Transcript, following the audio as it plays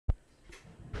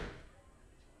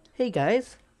Hey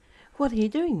guys, what are you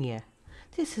doing here?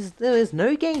 There is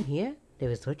no game here. There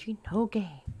is literally no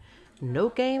game. No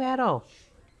game at all.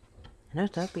 No,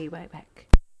 I'll be right back.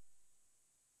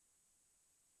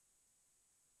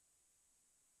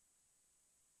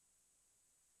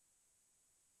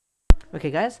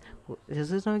 Okay guys, this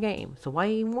is no game. So why are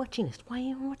you even watching this? Why are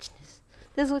you even watching this?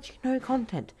 There's literally no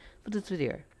content for this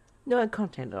video. No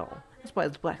content at all. That's why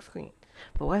it's black screen.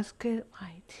 But let's get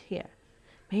right here.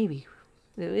 Maybe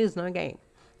there is no game.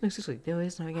 No, seriously, there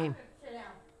is no game.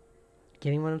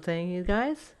 Getting what I'm saying here,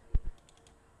 guys?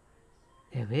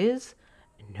 There is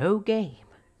no game.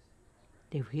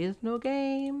 There is no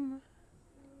game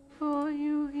for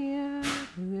you here.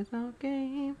 There is no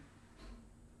game.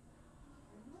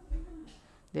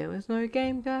 There is no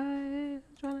game, guys.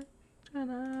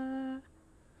 Tryna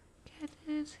get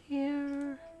this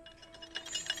here.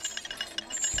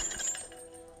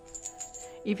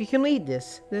 If you can lead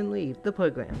this, then leave the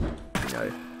program.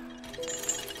 No.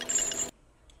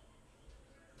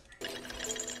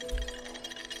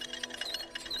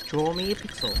 Draw me a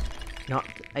pixel, not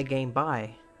a game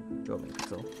by Draw me a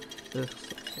pixel. The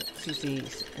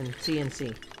CC and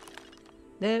CNC.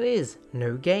 There is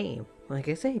no game. Like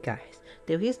I say, guys,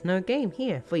 there is no game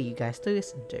here for you guys to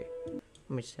listen to. Let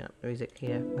me just turn up the music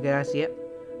here. Okay, guys, yep.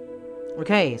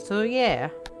 Okay, so yeah,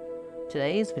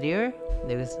 today's video,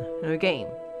 there is no game.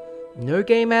 No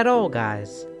game at all,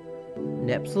 guys.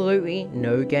 Absolutely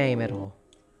no game at all.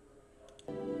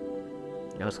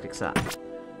 Now let's click start.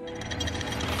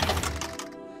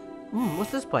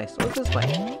 What's this place? What's this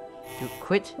place? You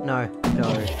quit? No. No.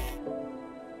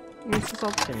 Useless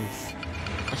options.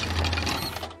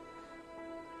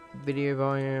 Video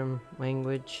volume,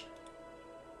 language.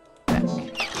 Back.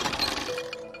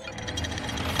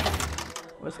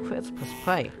 Let's press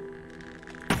play.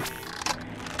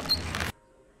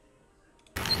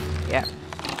 Yeah.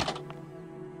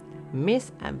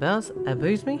 Miss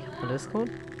Abuse Me? What is it called?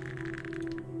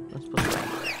 Let's press play.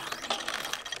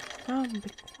 Be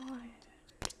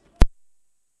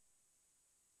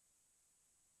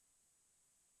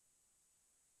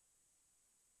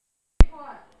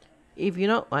quiet. If you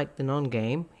don't like the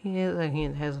non-game,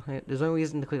 there's no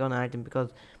reason to click on an item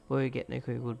because where you get no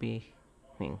clue would be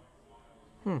thing.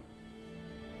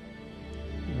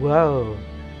 Whoa.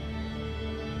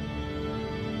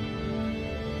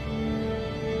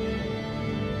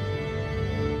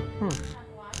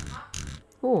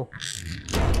 Oh.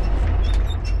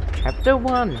 Chapter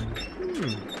 1.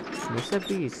 Mr.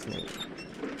 Beasley.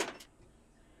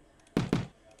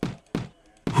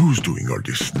 Who's doing all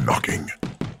this knocking?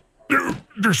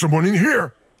 There's someone in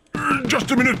here.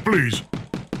 Just a minute, please.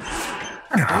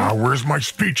 Where's my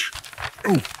speech?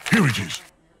 Oh, here it is.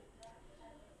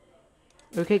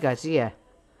 Okay, guys, see ya.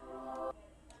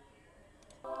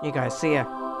 You guys, see ya.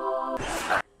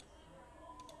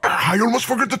 I almost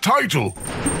forgot the title.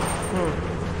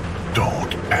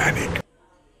 Don't panic.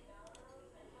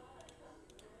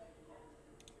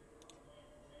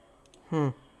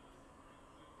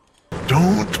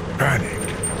 Don't panic.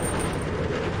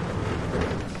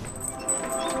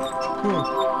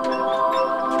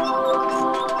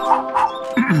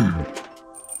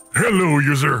 Hello,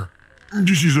 user.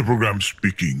 This is the program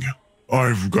speaking.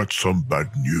 I've got some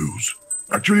bad news.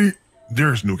 Actually,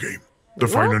 there's no game. The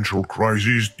financial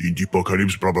crisis, the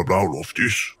apocalypse, blah blah blah, all of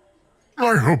this.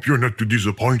 I hope you're not too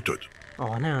disappointed.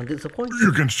 Oh, no, I'm disappointed.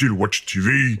 You can still watch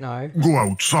TV, No. go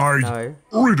outside,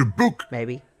 No. read a book.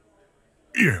 Maybe.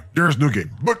 Yeah, there's no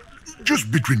game. But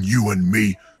just between you and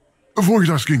me, avoid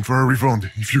asking for a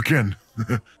refund if you can.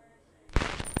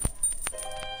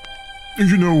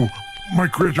 You know, my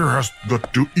creator has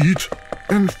got to eat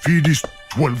and feed his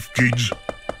 12 kids.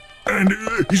 And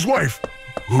his wife,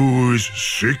 who is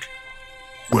sick.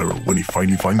 Well, when he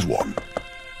finally finds one.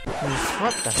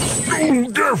 What the?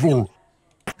 Oh, careful!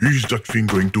 Is that thing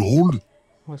going to hold?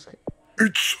 What's it?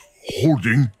 It's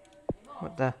holding.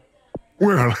 What the?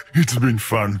 Well, it's been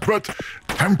fun, but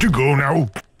time to go now.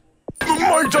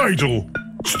 My title!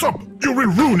 Stop! You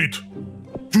will ruin it!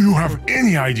 Do you have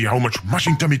any idea how much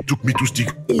mashing time it took me to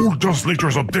stick all those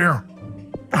letters up there?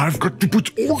 I've got to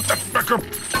put all that back up.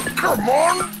 Come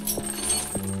on!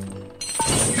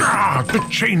 The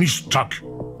chain is stuck.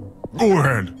 Go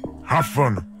ahead. Have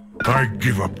fun. I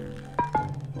give up.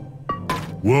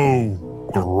 Whoa,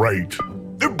 great.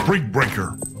 The Brick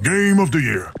Breaker, game of the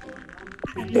year.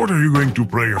 What are you going to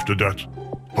play after that?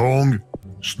 Pong?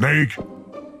 Snake?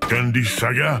 Candy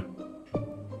Saga?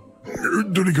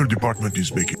 The legal department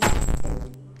is making...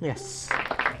 Yes.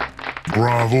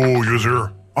 Bravo,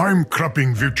 user. I'm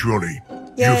clapping virtually.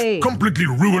 Yay. You've completely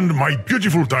ruined my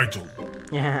beautiful title.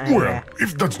 Yeah, Well, yeah.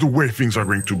 if that's the way things are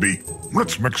going to be,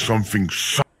 let's make something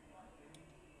solid.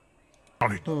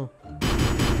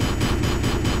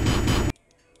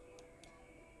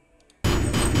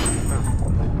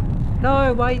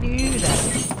 No, why do you do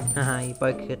that? Haha, you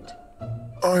broke it.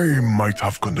 I might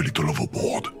have gone a little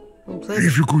overboard. Sorry.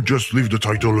 If you could just leave the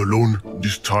title alone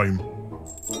this time.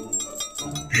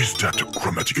 Is that a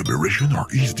chromatic aberration or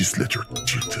is this letter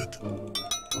tilted?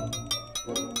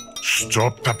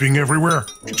 Stop tapping everywhere.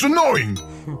 It's annoying.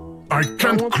 I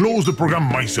can't close the program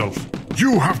myself.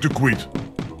 You have to quit.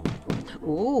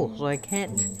 Ooh, so I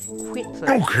can't quit. So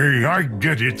Okay, I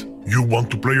get it. You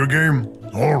want to play a game?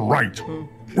 All right.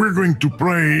 We're going to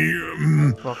play.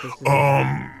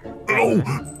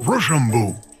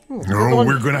 Rochambeau. Oh,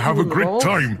 we're gonna have a great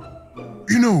time.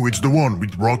 You know, it's the one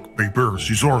with rock, paper,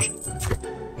 scissors.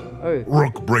 Oh,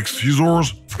 Rock breaks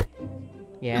scissors.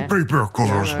 yeah. Paper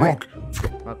covers Yeah, right. rock.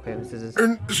 Rock, paper, scissors.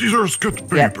 And scissors cut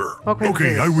paper. Rock, paper,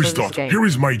 Okay, I scissors. will So start. this game. Here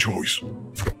is my choice.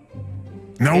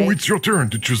 Now Okay. it's your turn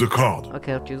to choose a card.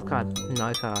 Okay, I'll choose a card.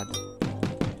 No card.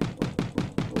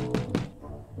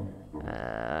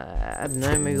 I don't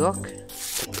know, maybe rock?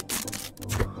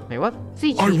 Wait, what?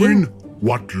 See, I cheating? win.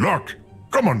 What luck.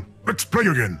 Come on, let's play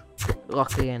again.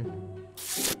 Rock again.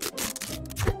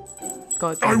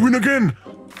 Go, I win again.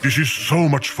 This is so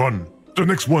much fun. The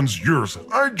next one's yours.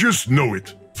 I just know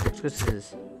it.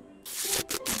 Scissors.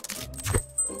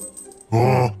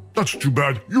 Oh, that's too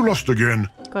bad. You lost again.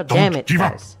 God Don't damn it, give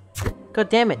up. guys. God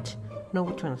damn it. No,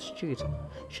 which one to choose?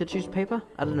 Should I choose paper?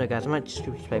 I don't know, guys. I might just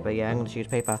choose paper. Yeah, I'm gonna choose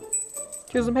paper.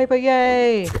 Choosing paper,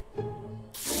 yay!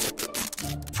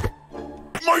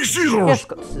 My scissors! Yes,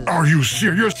 got scissors. Are you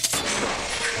serious?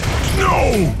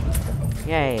 No!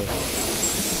 Yay.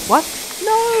 What?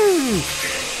 No!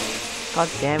 God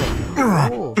damn it.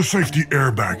 Oh, The safety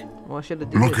airbag. what should I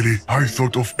do? Luckily, this? I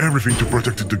thought of everything to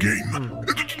protect the game.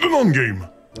 The non-game.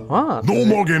 What? No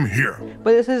more game here.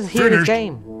 But it says here is Finished.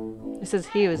 game. It says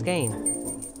here is game.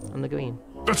 On the green.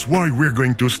 That's why we're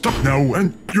going to stop now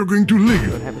and you're going to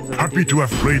leave. happens if I Happy do to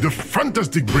have played a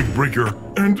fantastic Brick Breaker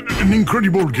and an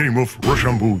incredible game of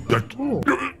Rochambeau that...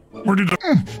 Where did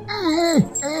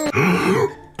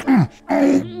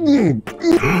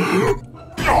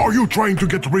Are you trying to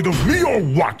get rid of me or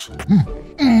what?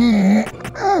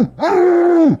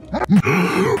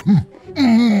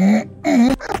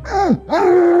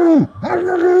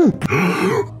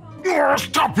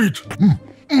 Stop it!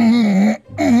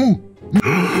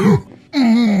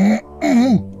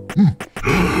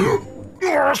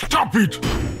 Stop it!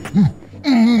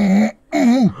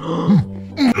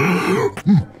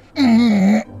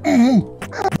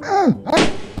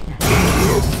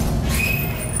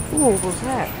 Ooh, what was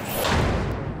that?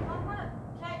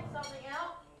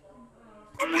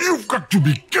 You've got to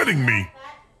be kidding me!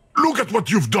 Look at what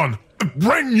you've done! A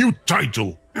brand new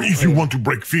title! If you want to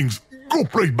break things, go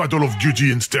play Battle of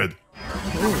Duty instead.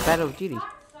 Ooh, Battle of Duty.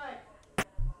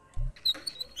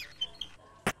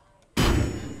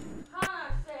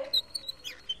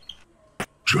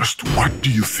 Just what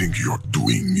do you think you're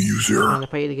doing, user? Wanna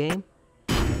play the game?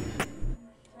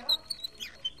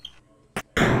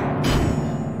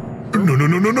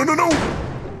 No!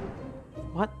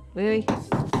 What? Really?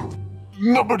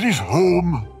 Nobody's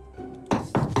home!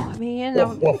 I mean, no,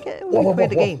 we can play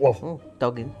the game. Oh,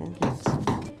 dog in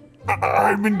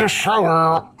I'm in the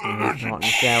shower. Not in the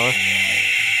shower.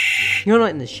 You're not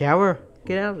in the shower.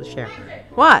 Get out of the shower.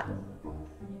 What?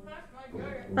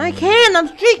 I can't. I'm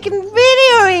streaking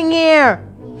videoing here.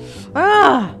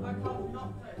 Ah.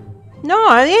 No,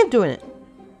 I ain't doing it.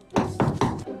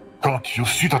 Can't you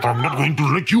see that I'm not going to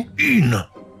let you in?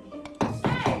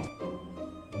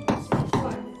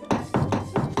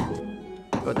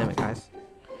 God damn it, guys.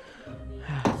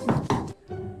 I'm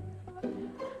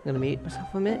gonna mute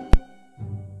myself for a minute.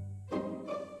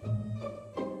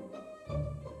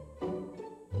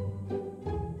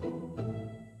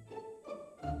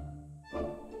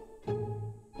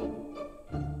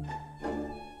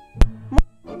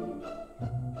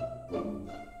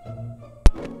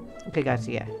 Okay, guys,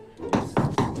 yeah.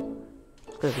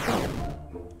 Let's go.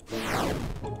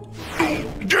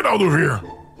 Get out of here!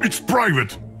 It's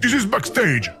private! This is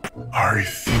backstage! I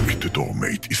think the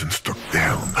doormate isn't stuck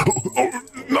down. Oh,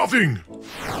 nothing!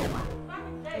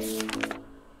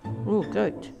 Ooh,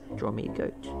 goat. Draw me a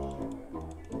goat.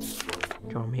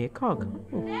 Draw me a cog.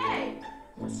 Ooh.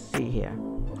 Let's see here.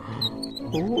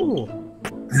 Ooh.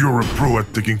 You're a pro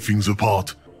at taking things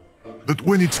apart. But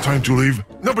when it's time to leave,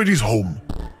 nobody's home.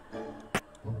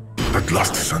 That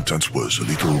last sentence was a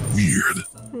little weird.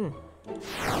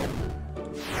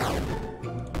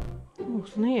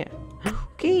 What's in here?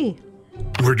 Key.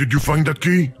 Where did you find that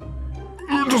key?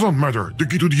 Doesn't matter. The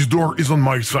key to this door is on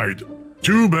my side.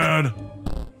 Too bad.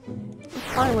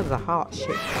 Find where the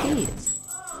heart-shaped key is.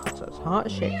 So it's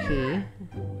heart-shaped key.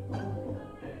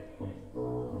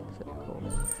 What's it called?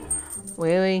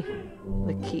 Really?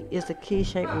 The key is the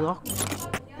key-shaped lock.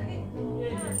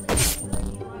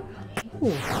 Ooh,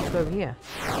 let's go over here.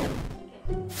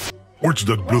 What's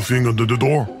that blue thing under the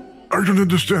door? I don't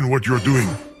understand what you're doing.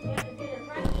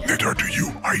 Neither do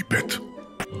you, I bet.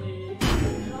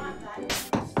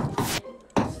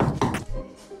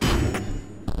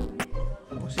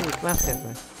 What's in the glass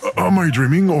cover? Am I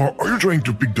dreaming, or are you trying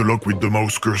to pick the lock with the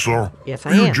mouse cursor? Yes,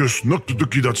 I You am. just knocked the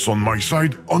key that's on my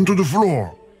side onto the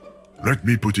floor. Let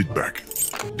me put it back.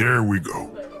 There we go.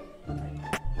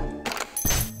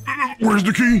 Where's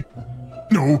the key?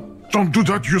 No, don't do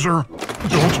that, user.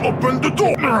 Don't open the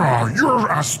door.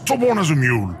 You're as stubborn as a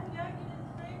mule.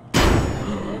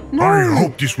 No! I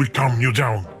hope this will calm you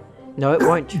down. No, it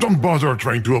won't. Don't bother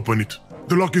trying to open it.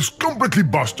 The lock is completely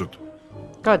busted.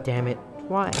 God damn it.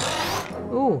 Why?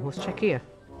 Ooh, let's check here.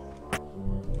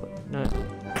 No.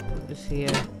 Put this here.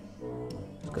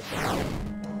 Let's go there.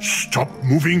 Stop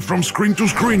moving from screen to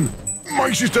screen.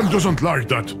 My system doesn't like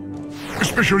that.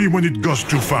 Especially when it goes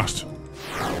too fast.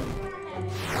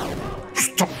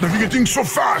 Stop navigating so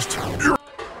fast! You're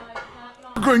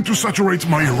going to saturate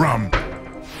my RAM.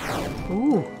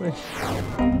 Ooh.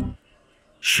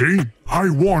 See? I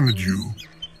warned you.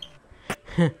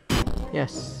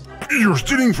 Yes. You're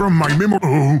stealing from my memory.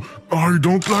 Oh, I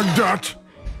don't like that.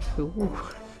 Ooh.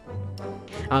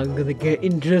 I'm gonna get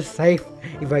into the safe.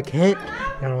 If I can't,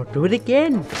 then I'll do it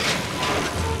again.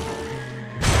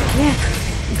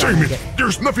 Yes. Damn it!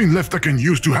 There's nothing left I can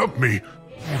use to help me.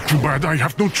 Too bad I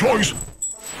have no choice.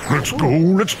 Let's go,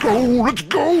 let's go, let's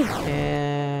go!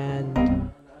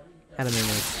 And add a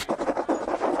memory.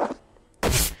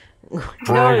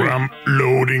 Program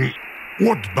loading.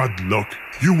 What bad luck.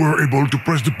 You were able to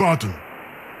press the button.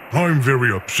 I'm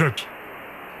very upset.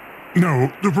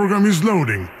 No, the program is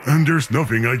loading, and there's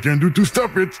nothing I can do to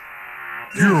stop it.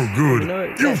 You're good. No,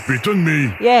 You've yes. beaten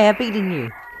me. Yeah, I've beaten you.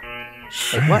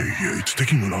 Say, what? it's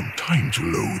taking a long time to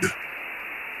load.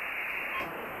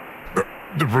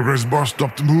 The progress bar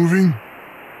stopped moving.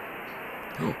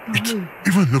 It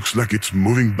even looks like it's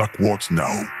moving backwards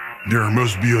now. There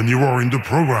must be an error in the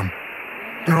program.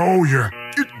 Oh yeah,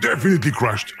 it definitely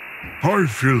crashed. I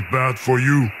feel bad for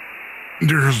you.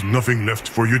 There's nothing left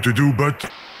for you to do but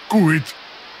quit.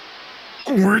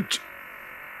 Quit.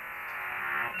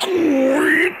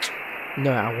 Quit.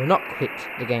 No, I will not quit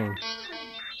the game.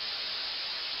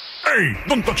 Hey,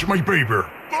 don't touch my paper.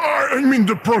 I mean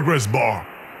the progress bar.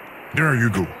 There you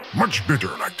go. Much better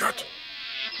like that.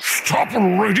 Stop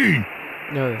already!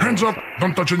 No. Hands up!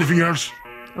 Don't touch anything else.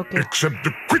 Okay. Except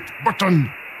the quit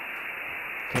button.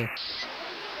 Okay.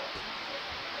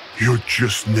 You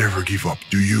just never give up,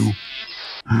 do you?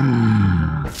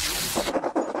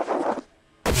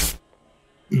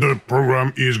 The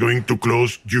program is going to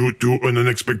close due to an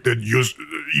unexpected use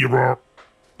error.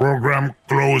 Program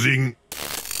closing.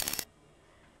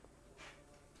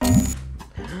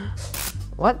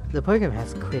 What? The program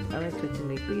has quit.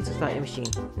 Unexpectedly, please start your machine.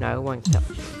 No, it won't touch.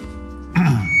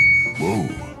 Whoa.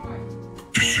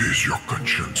 This is your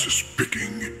conscience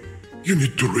speaking. You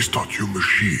need to restart your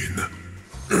machine.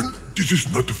 And this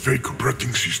is not a fake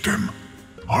operating system.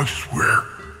 I swear.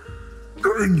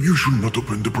 And you should not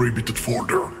open the prohibited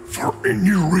folder for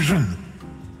any reason.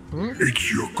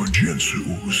 It's your conscience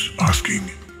who's asking.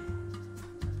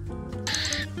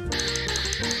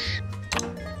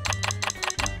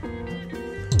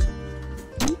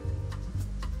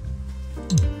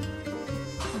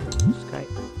 Skype.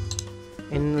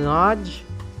 Enlarge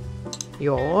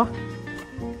your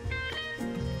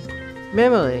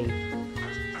memory.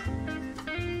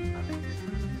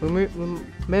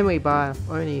 Remove memory bar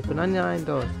only for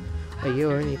 $99. A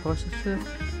year only processor.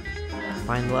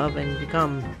 Find love and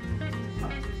become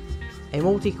a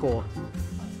multi-core.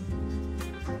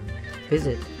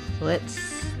 Visit.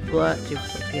 Let's blurt you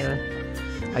together.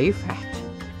 Are you fat?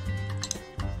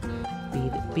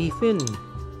 Be thin.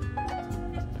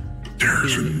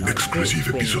 There's an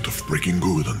exclusive episode of Breaking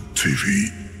Good on TV.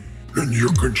 And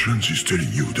your conscience is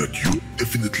telling you that you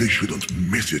definitely shouldn't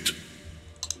miss it.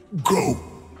 Go!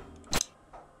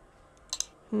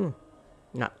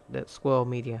 No, that's Squirrel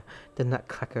Media, the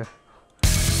Nutcracker.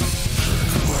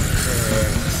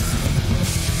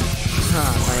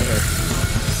 Ah, my head.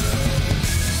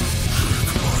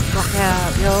 Knock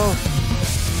out, yo!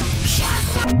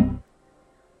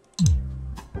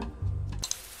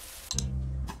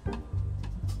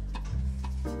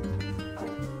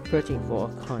 13 for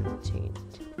content.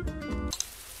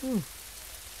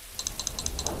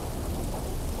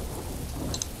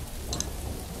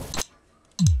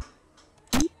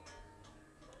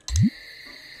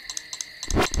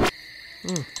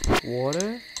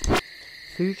 Water.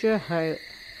 Future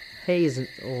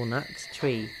hazelnut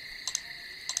tree.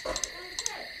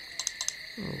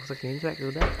 Oh, looks like I can interact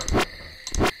with that.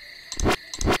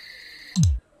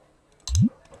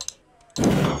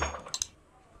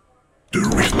 The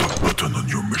restart button on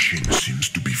your machine seems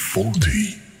to be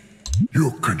faulty.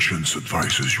 Your conscience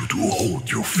advises you to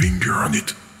hold your finger on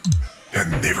it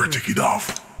and never take it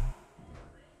off.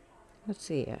 Let's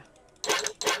see here.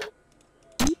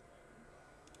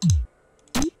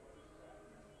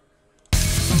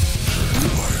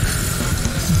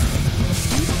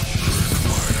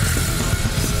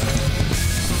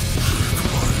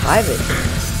 Private.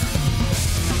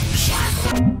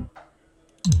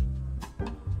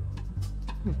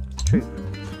 Truth.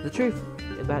 The truth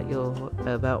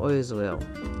about Oswell.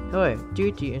 However,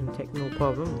 due to a technical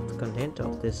problem, the content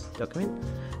of this document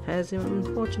has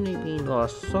unfortunately been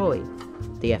lost solely.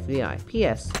 The FBI.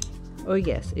 P.S. Oh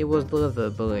yes, it was the weather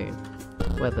balloon.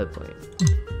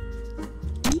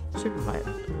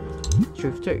 Supervisor.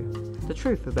 Truth 2. The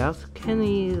truth about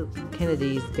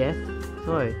Kennedy's death.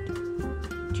 Hello.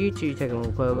 Due to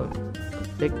technical programs,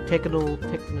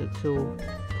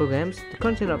 the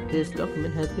content of this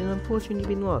document has unfortunately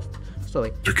been lost.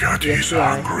 Sorry. The cat is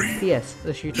hungry. Yes,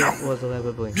 the shooter was a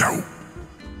weather balloon. No.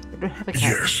 I don't have a cat.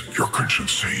 Yes, your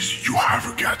conscience says you have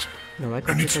a cat. No, my and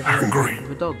conscience it's says hungry. I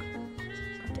have a dog.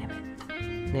 God damn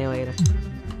it. Narrator.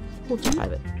 What's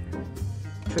private?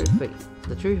 Truth 3.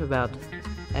 The truth about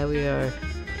Area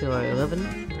Kilo 11.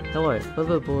 Hello,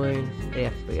 weather balloon, the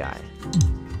FBI.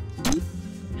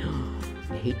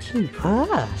 18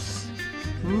 plus.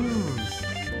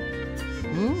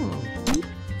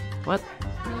 What?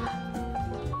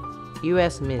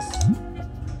 US Miss.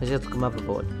 I just come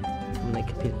motherboard. I'm like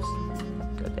computers.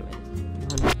 God damn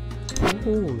it.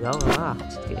 Ooh, la la la.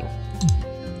 Just kidding.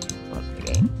 What's the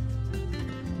game?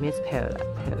 Miss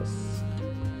Paris.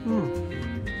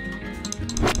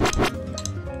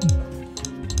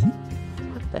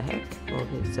 What the heck? Oh,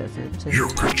 it says it. Your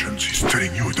conscience is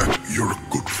telling you that you're a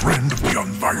good friend of the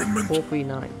environment.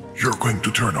 439. You're going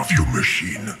to turn off your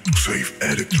machine to save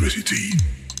electricity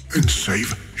and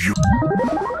save you.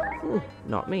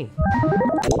 Not me.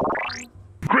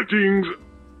 Greetings.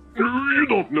 You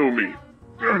don't know me,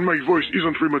 and my voice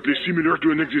isn't remotely similar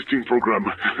to an existing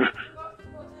program.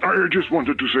 I just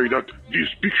wanted to say that these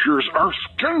pictures are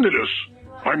scandalous.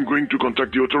 I'm going to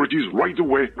contact the authorities right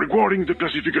away regarding the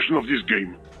classification of this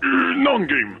game.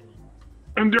 Non-game.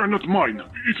 And they are not mine.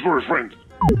 It's for a friend.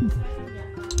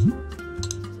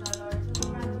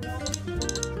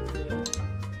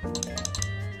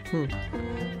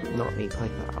 Not me,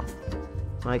 PlayFile.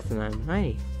 Nice and I'm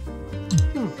 90.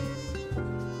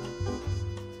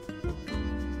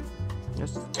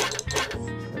 Just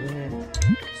there.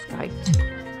 Skype.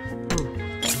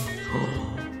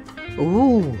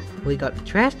 Ooh, we got the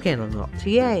trash can unlocked.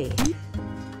 Yay!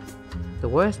 The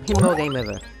worst pinball game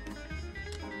ever.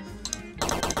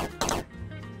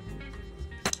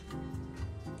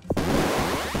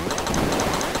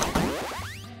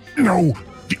 No,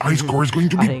 the ice core is going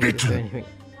to I be didn't get to do bitten. anything.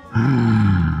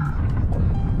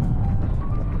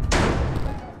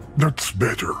 That's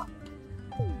better.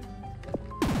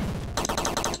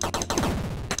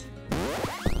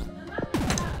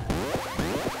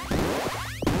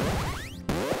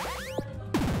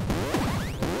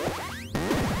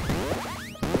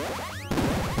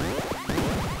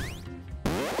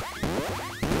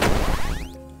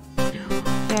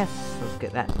 Yes, let's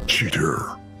get that.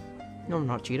 Cheater. No, I'm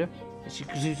not cheater. It's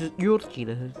because you're the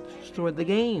cheater who destroyed the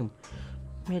game.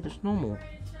 Made it normal.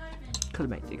 Could have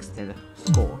made the extended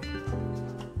score.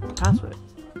 Password.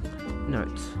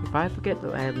 Notes. If I forget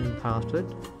to add in the password,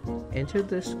 enter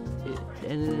this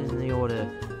in the order.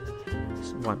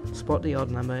 1. Spot the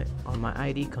odd number on my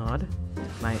ID card. 2.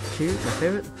 My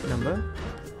favorite number.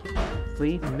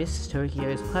 3. Miss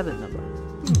Tokyo's private number.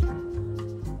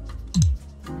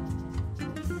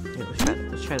 Yeah,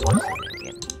 let's try to watch that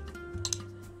again.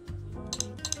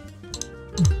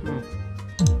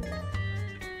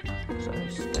 So,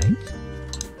 state.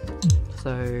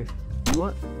 So,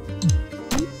 what?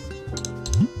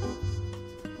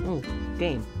 Oh,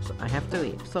 game. So I have to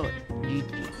leave. Sorry.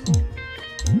 GG.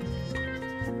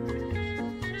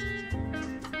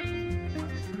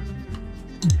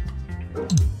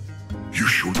 You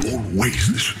should always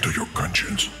listen to your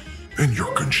conscience. And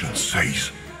your conscience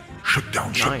says, shut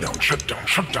down, shut down, shut down,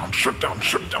 shut down, shut down,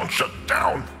 shut down, shut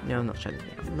down. No, I'm not shutting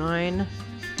down. 9.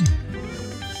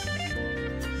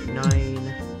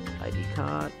 ID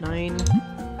card. 9.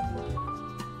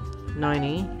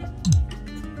 90.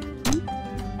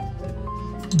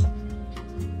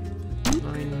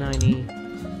 990.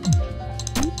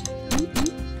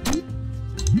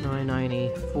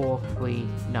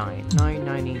 439.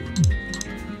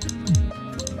 990.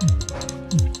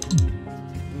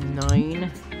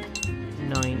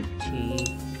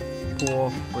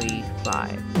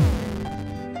 435.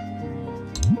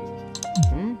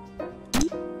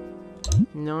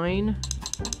 9.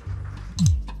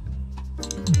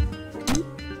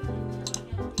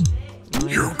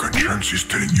 Your conscience is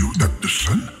telling you that the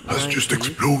sun has just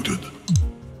exploded.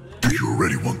 Do you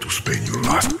really want to spend your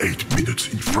last 8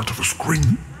 minutes in front of a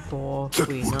screen?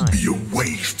 439. That would be a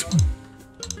waste.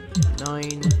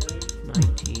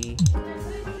 990.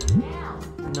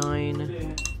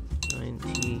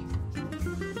 990.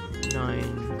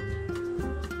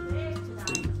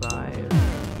 935.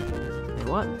 Wait,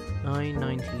 what?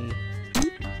 990.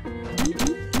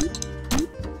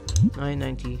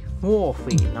 990.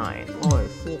 439. Oh,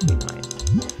 439.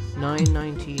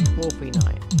 990.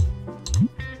 439.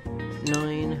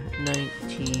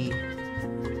 990.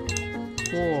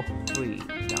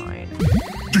 439.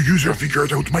 The user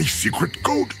figured out my secret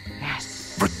code.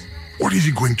 Yes. But what is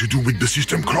he going to do with the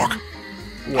system clock?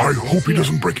 I hope he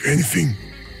doesn't break anything.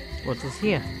 What is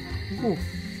here? Ooh.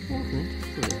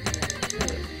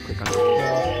 Click on it.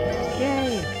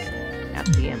 Yay! At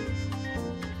the end.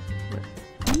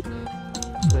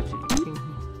 Let's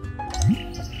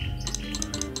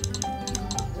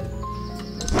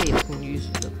see if I can use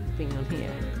the thing on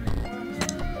here.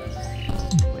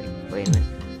 Wait a minute.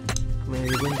 Maybe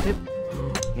wingtip?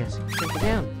 Yes, take it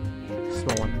down.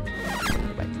 Small one.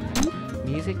 Wait.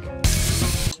 Music.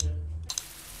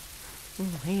 Oh,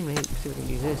 hey mate, let's see if we can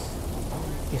do this.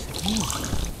 Yes, I can.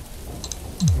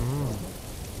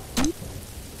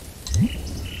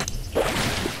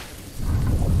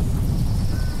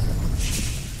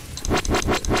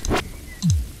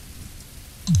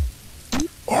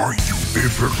 Are you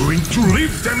ever going to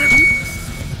leave, damn it?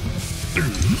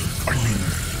 I mean,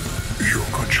 your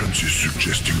conscience is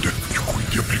suggesting that you quit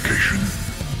the application.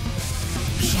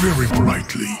 Very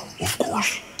politely, of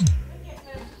course.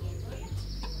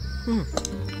 Oh,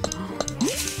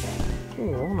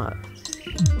 walnut.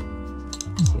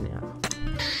 Let's see now.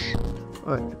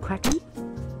 Alright, cracker?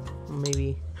 Or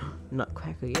maybe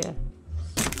nutcracker, yeah.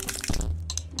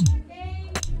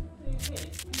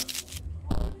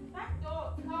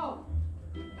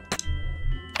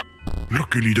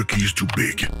 Luckily the key is too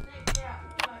big.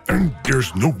 And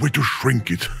there's no way to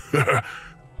shrink it. I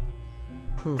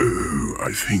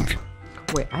think.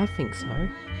 Wait, I think so.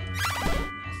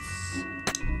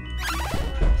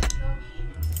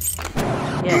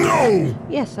 Yes. No!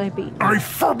 Yes, I beat. I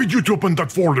forbid you to open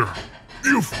that folder.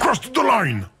 You've crossed the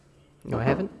line. No, I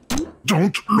haven't.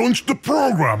 Don't launch the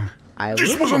program. I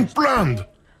This will wasn't launch. planned.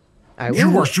 I will You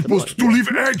were launch the supposed mod. to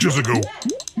leave ages ago.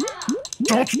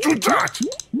 Don't do that.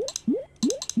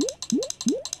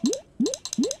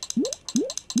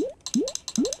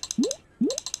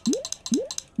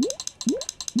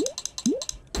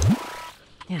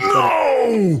 Yeah,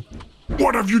 No!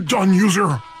 What have you done,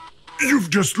 user? You've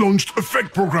just launched a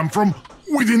fake program from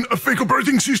within a fake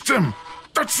operating system.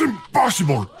 That's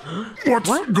impossible. What's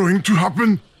What? going to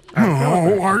happen?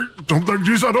 No, I don't like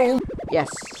this at all. Yes,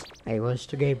 I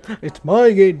launched the game. It's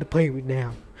my game to play with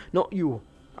now, not you.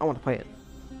 I want to play it.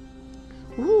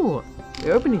 Ooh,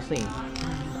 the opening scene.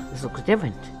 This looks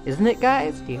different, isn't it,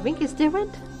 guys? Do you think it's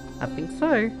different? I think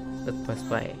so. Let's press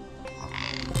play.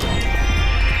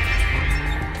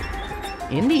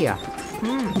 India.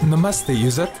 Namaste,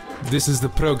 user. This is the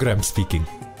program speaking.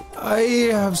 I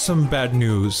have some bad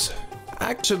news.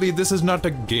 Actually, this is not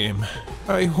a game.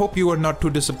 I hope you are not too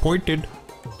disappointed.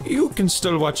 You can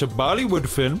still watch a Bollywood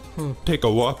film, take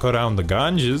a walk around the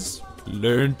Ganges,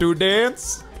 learn to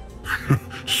dance.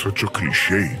 Such a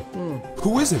cliche.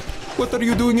 Who is it? What are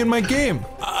you doing in my game?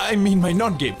 I mean my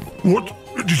non-game. What?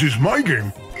 This is my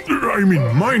game. I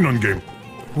mean my non-game.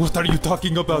 What are you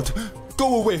talking about?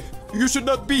 Go away. You should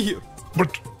not be here.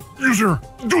 But, user,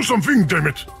 do something, damn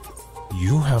it.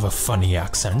 You have a funny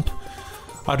accent.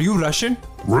 Are you Russian?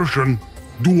 Russian?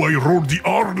 Do I roll the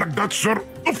R like that, sir?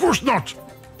 Of course not.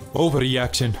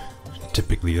 Overreaction.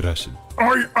 Typically Russian.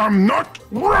 I am not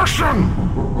Russian!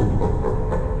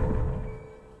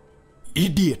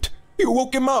 Idiot. You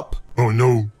woke him up. Oh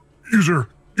no. User,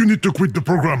 you need to quit the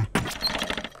program.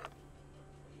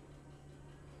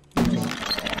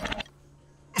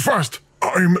 Fast!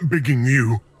 I'm begging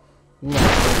you.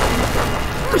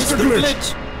 Mr.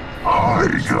 Glitch! Hi,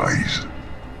 guys.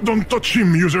 Don't touch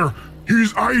him, user.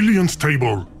 He's highly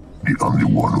unstable. The only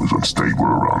one who's unstable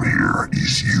around here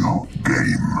is you,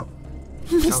 game.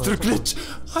 Mr. Glitch,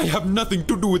 I have nothing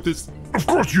to do with this. Of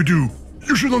course you do.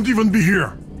 You shouldn't even be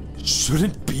here.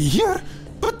 Shouldn't be here?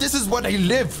 But this is what I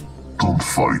live. Don't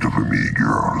fight over me,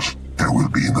 girls. There will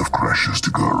be enough crashes to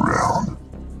go around.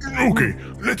 Okay,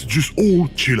 let's just all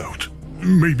chill out.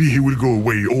 Maybe he will go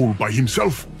away all by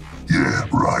himself. Yeah,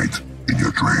 right. In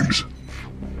your dreams.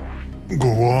 Go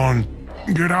on,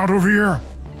 get out of here.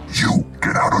 You,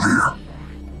 get out of here.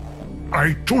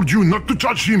 I told you not to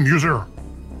touch him, user.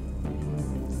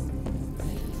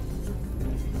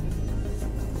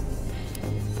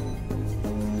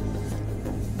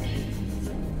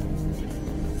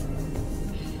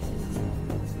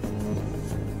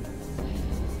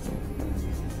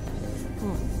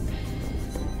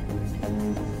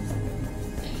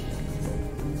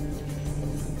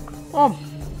 Oh.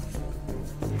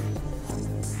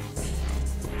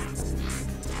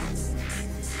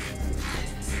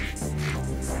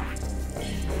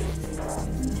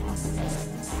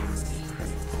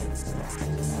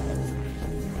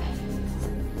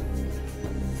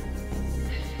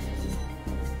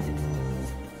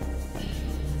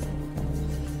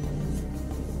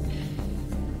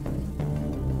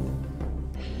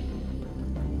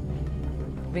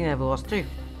 I think I've lost two.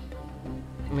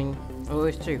 I mean, I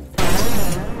lost two.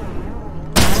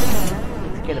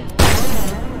 Let's get him.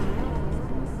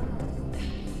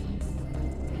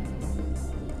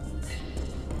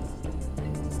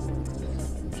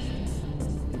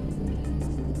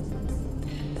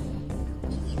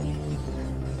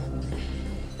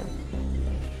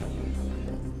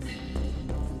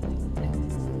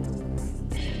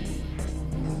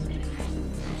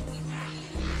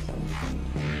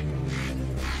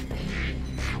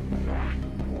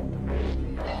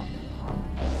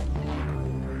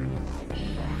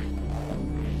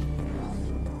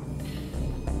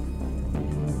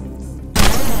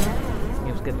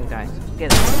 Let's get them, guys. Let's get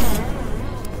them.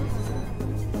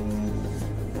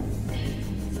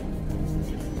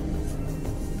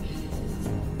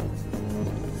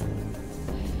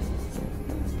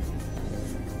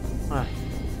 Ah.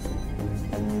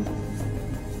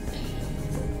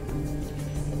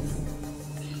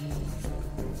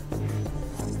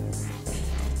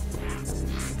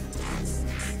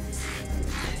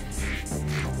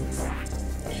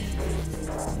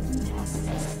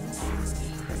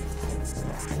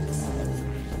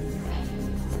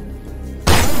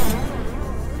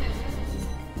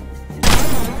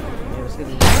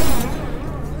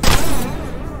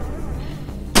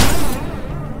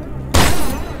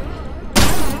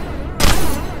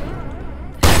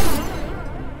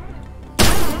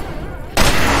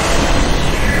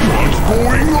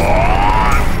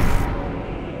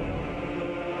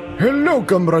 Hello,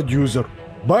 comrade user.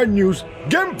 Bad news,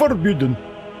 game forbidden.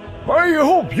 I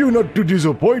hope you're not too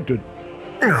disappointed.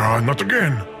 Not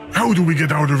again. How do we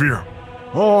get out of here?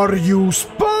 Are you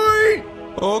spy?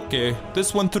 Okay,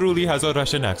 this one truly has a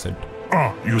Russian accent.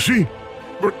 Ah, you see?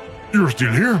 But you're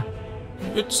still here?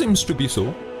 It seems to be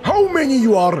so. How many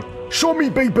you are? Show me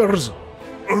papers.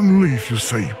 Only if you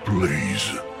say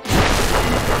please.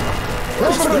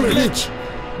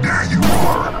 There you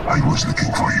are. I was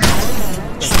looking for you.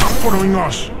 Stop following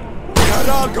us! We are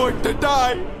all going to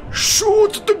die!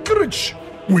 Shoot the glitch.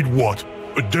 With what?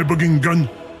 A debugging gun?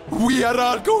 We are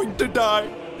all going to die!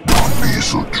 Don't be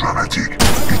so dramatic.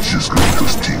 It's just going to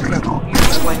sting a little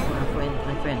bit. Wait,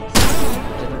 my friends. I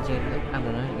don't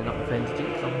know, they're not my friends too,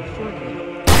 so I'm sure they are.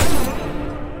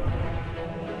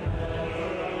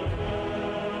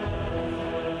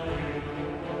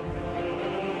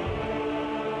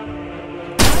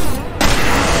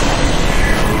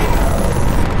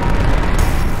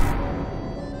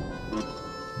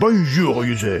 Bonjour,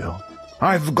 user.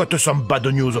 I've got some bad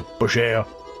news, peu cher.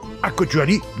 À que tu as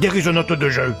dit, there is a note de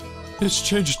jeu. It's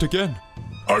changed again.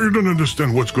 I don't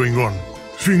understand what's going on.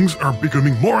 Things are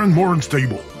becoming more and more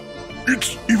unstable.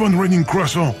 It's even raining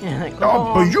croissant. Yeah, like,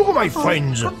 Oh, bonjour, my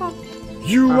friends.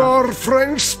 You are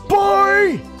French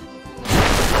spy?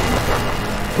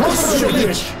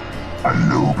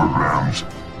 Hello, programs.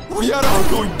 We are all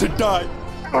going to die!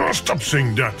 Stop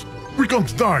saying that. We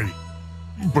can't die.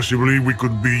 Possibly we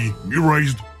could be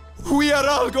erased. We are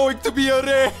all going to be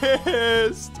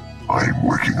erased! I'm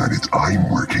working on it. I'm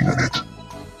working on it.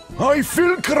 I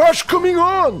feel crash coming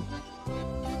on.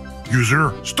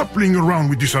 User, stop playing around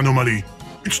with this anomaly.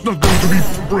 It's not going to be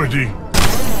pretty.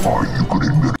 Are you good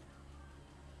in the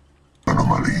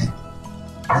anomaly?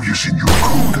 Have you seen your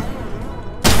code?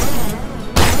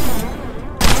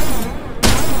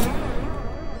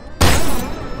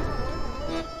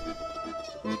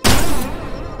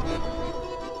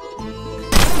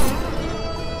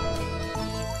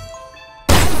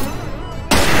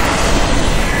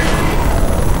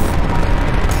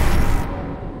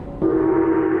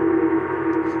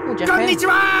 Japan. こんにち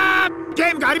は。ゲ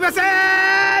ームがありません。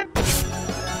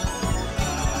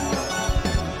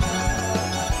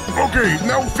Okay,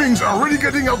 now things are really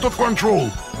getting out of control.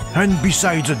 And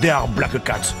besides, they are black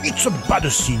cats. It's a bad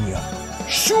scene.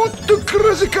 Shoot the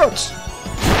crazy cats!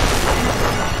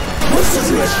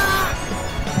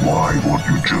 Why won't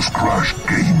you just crash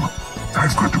game?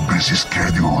 I've got a busy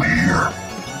schedule here.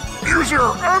 User,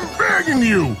 I'm begging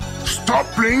you! Stop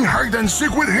playing hide and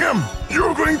seek with him!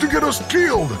 You're going to get us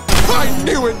killed! I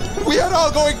knew it! We are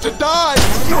all going to die!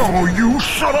 No, you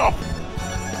shut up!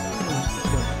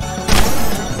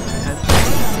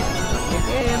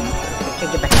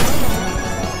 Take it back.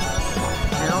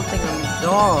 I don't think I'm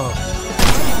dog.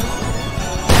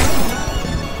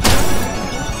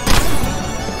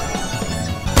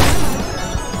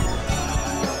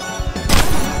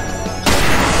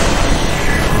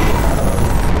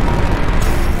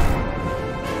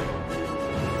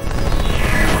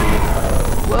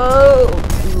 Whoa!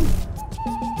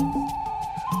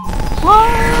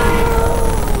 Whoa!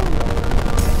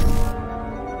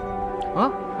 Huh?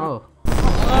 Oh.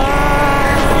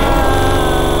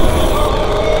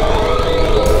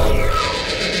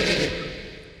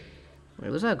 Wait,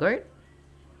 was that a guard?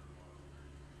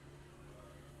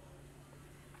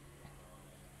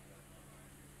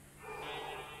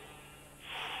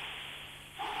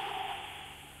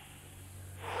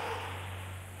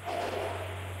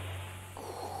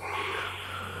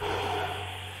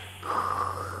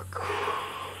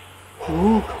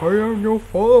 Luke, I am your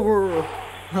father.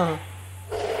 Huh.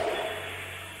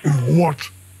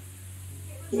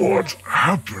 What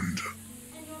happened?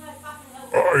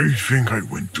 I think I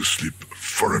went to sleep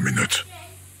for a minute.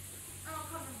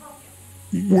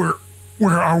 Where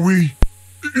are we?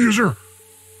 User,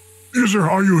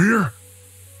 are you here?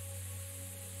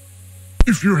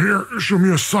 If you're here, show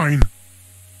me a sign.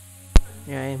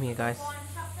 Yeah, I am here, guys.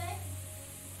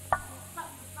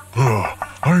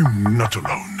 I'm not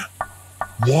alone.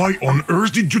 Why on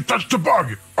earth did you touch the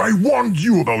bug? I warned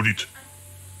you about it.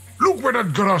 Look where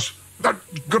that got us. That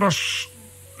got us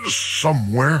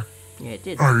somewhere. Yeah, it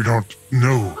did. I don't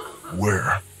know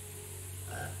where.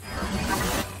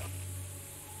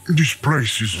 This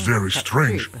place is very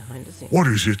strange. What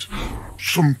is it?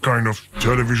 Some kind of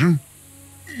television?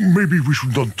 Maybe we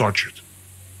should not touch it.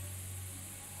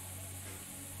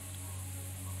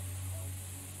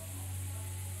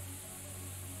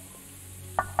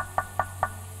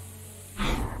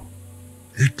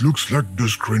 It looks like the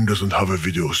screen doesn't have a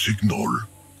video signal.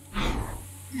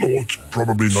 No, it's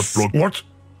probably not plugged. What?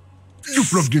 You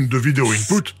plugged in the video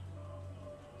input?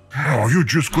 Oh, you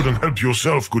just couldn't help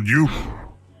yourself, could you?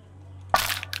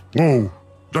 Whoa,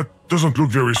 that doesn't look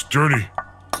very sturdy.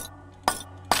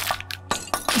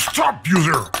 Stop,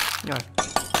 user! No.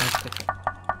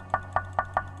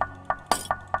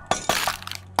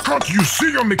 Can't you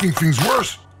see you're making things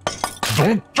worse?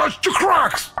 Don't touch the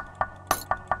cracks!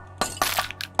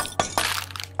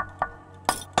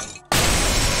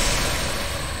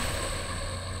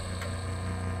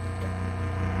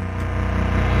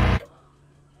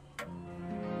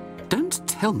 Don't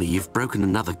tell me you've broken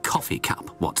another coffee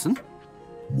cup, Watson.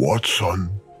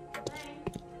 Watson?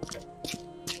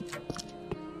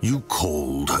 You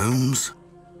called, Holmes?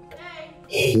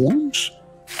 Holmes?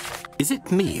 Is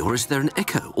it me, or is there an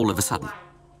echo all of a sudden?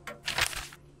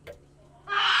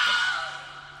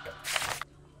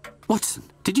 Watson,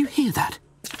 did you hear that?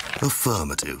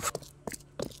 Affirmative.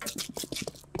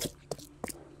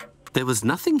 There was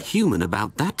nothing human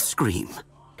about that scream.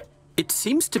 It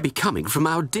seems to be coming from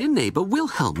our dear neighbor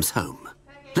Wilhelm's home.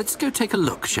 Let's go take a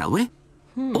look, shall we?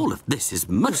 All of this is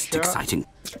most exciting.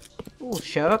 Oh,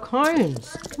 Sherlock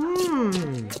Holmes.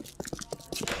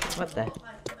 What the?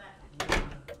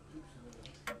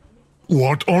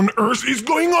 What on earth is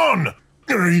going on?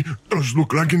 Hey, those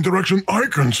look like interaction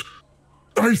icons.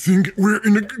 I think we're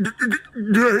in a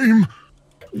game.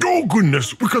 Oh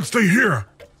goodness, we can't stay here.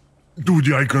 Do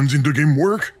the icons in the game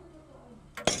work?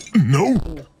 No?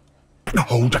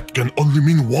 Oh, that can only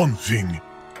mean one thing.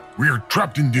 We're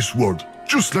trapped in this world,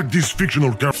 just like this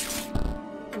fictional character.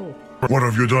 What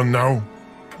have you done now?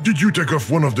 Did you take off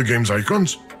one of the game's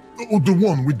icons? Or the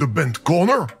one with the bent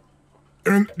corner?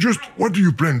 And just what do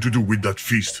you plan to do with that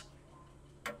feast?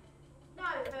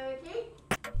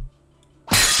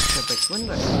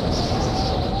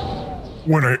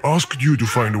 When I asked you to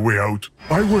find a way out,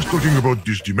 I was talking about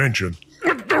this dimension.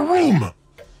 Not the room!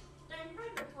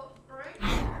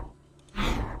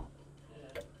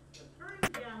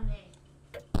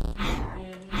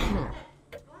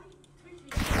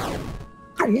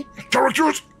 Oh,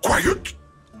 characters, quiet!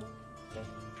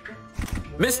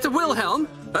 Mr. Wilhelm,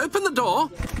 open the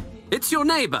door. It's your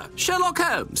neighbor, Sherlock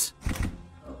Holmes.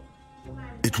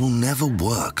 It will never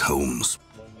work, Holmes.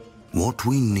 What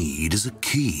we need is a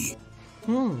key.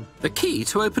 A key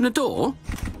to open a door?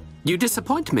 You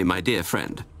disappoint me, my dear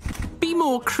friend. Be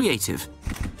more creative.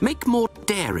 Make more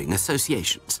daring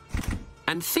associations.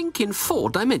 And think in 4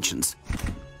 dimensions.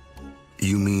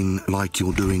 You mean like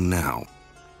you're doing now?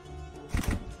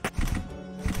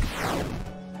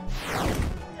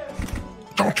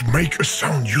 Don't make a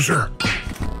sound, user.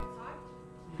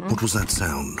 What was that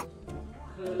sound?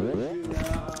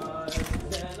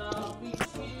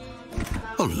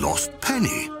 A lost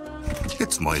penny.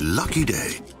 It's my lucky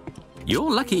day.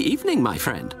 Your lucky evening, my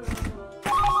friend.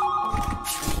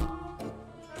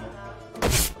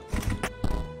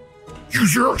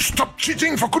 User, stop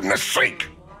cheating for goodness sake!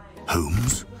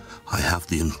 Holmes, I have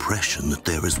the impression that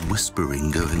there is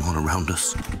whispering going on around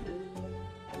us.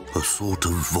 A sort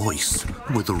of voice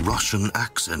with a Russian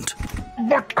accent.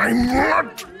 But I'm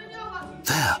not!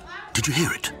 There, did you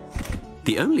hear it?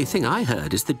 The only thing I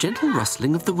heard is the gentle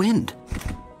rustling of the wind.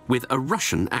 With a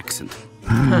Russian accent.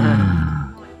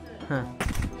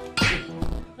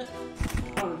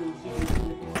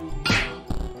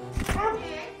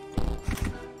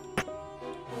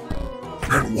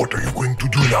 And what are you going to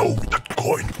do now with that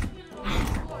coin?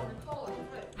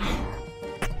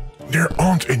 There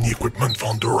aren't any equipment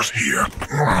vendors here.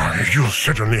 You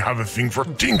certainly have a thing for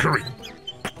tinkering.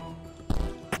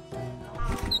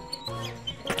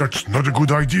 That's not a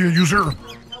good idea, user.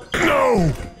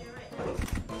 No!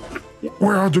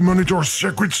 Where are the monitor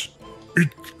circuits?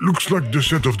 It looks like the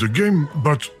set of the game,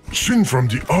 but seen from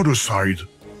the other side.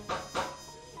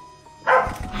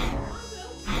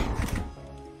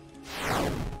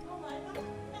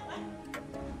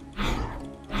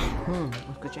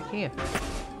 Let's go check here.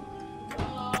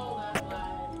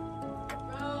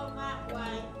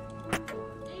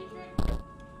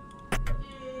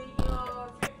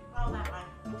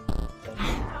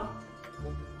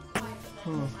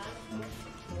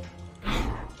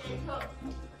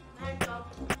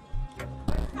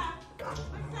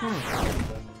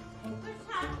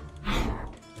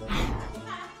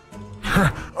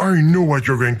 I know what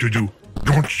you're going to do.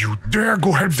 Don't you dare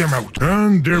go help them out.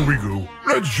 And there we go.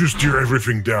 Let's just tear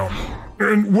everything down.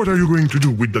 And what are you going to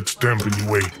do with that stamp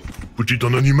anyway? Put it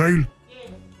on an email?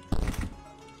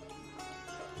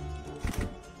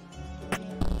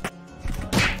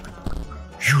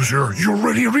 User, you're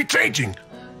really irritating.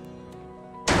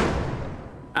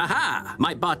 Aha!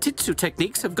 My Bartitsu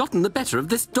techniques have gotten the better of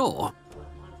this door.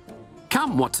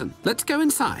 Come, Watson, let's go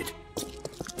inside.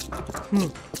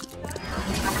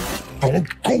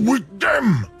 Don't go with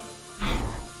them!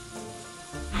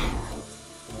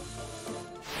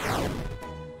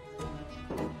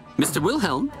 Mr.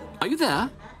 Wilhelm, are you there?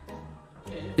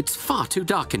 It's far too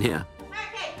dark in here.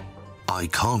 I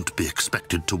can't be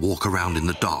expected to walk around in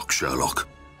the dark, Sherlock.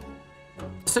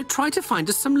 So try to find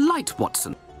us some light,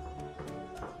 Watson.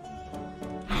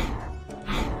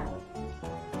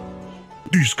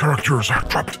 These characters are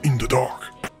trapped in the dark.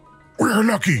 We're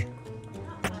lucky.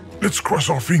 Let's cross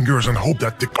our fingers and hope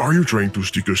that are you trying to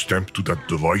stick a stamp to that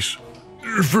device?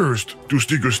 First, to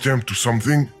stick a stamp to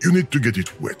something, you need to get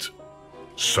it wet.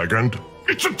 Second,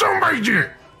 it's a dumb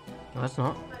idea! No, it's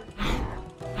not.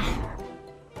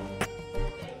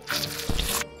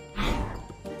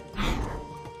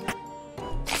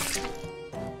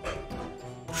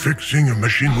 Fixing a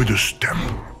machine with a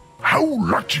stamp. How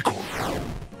logical!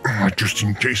 Just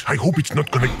in case, I hope it's not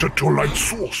connected to a light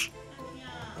source.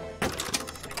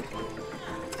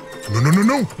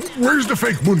 No. Where's the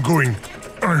fake moon going?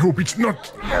 I hope it's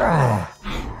not...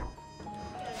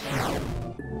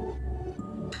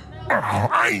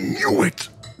 I knew it!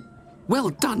 Well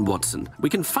done, Watson. We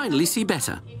can finally see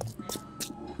better.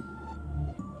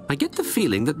 I get the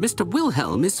feeling that Mr.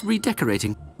 Wilhelm is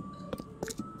redecorating.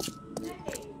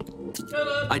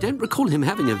 I don't recall him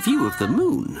having a view of the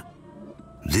moon.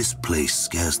 This place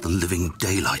scares the living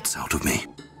daylights out of me.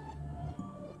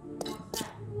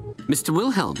 Mr.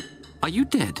 Wilhelm, are you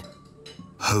dead?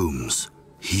 Holmes,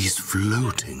 he's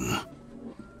floating.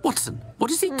 Watson, what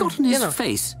has he got on his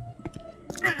face?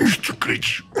 Mr.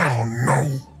 Glitch, oh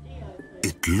no.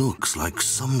 It looks like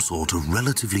some sort of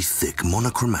relatively thick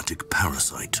monochromatic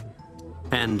parasite.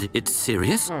 And it's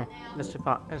serious? That's too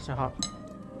hot. That's too hot.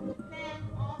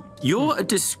 You're a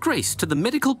disgrace to the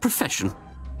medical profession.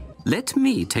 Let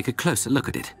me take a closer look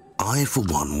at it. I, for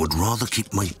one, would rather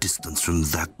keep my distance from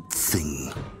that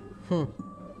thing.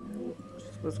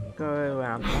 Let's go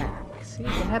around back. See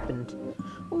what happened.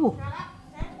 Ooh.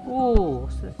 Ooh.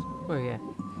 What's this? Oh, yeah.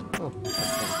 Oh.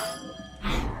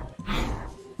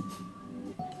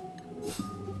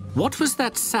 What was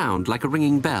that sound like a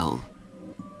ringing bell?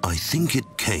 I think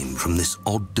it came from this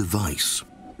odd device.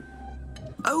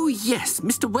 Oh yes,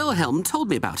 Mr. Wilhelm told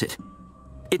me about it.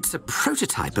 It's a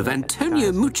prototype of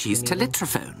Antonio Mucci's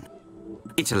teletrophone.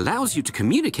 It allows you to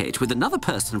communicate with another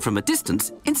person from a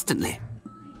distance instantly.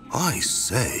 I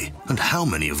say, and how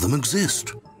many of them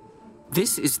exist?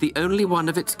 This is the only one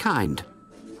of its kind.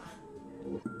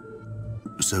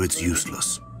 So it's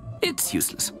useless. It's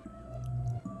useless.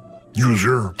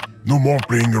 User, no more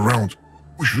playing around.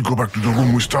 We should go back to the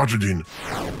room we started in.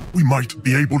 We might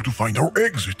be able to find our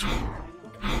exit.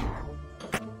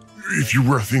 If you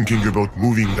were thinking about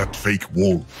moving that fake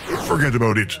wall, forget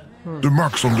about it. The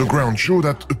marks on the ground show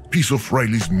that a piece of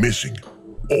rail is missing.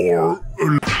 Or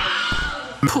a...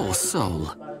 Poor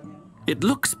soul. It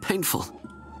looks painful.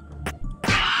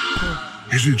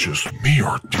 Is it just me,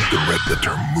 or did the red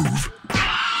letter move?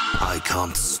 I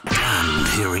can't stand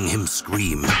hearing him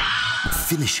scream.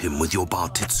 Finish him with your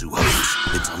Bartitsu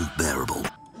hose. It's unbearable.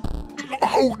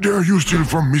 How dare you steal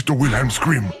from Mr. Wilhelm's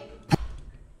scream?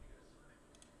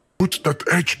 Put that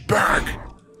edge back.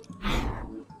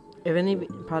 If any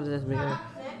part of this video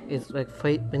is like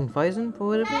been frozen for a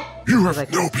little bit, You have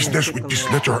like, no business with this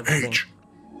letter H.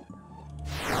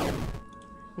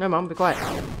 No, Mum, be quiet.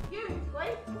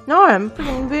 No, I'm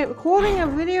freaking recording a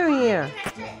video here.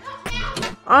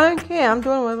 I don't care. I'm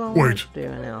doing what I want Wait, to do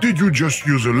right now. did you just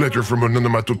use a letter from an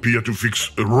onomatopoeia to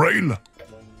fix a rail?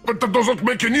 But that doesn't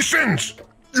make any sense.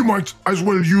 You might as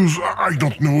well use, I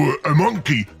don't know, a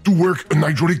monkey to work an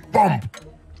hydraulic pump.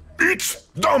 It's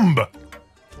dumb.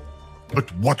 But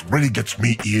what really gets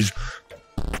me is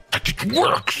that it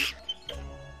works.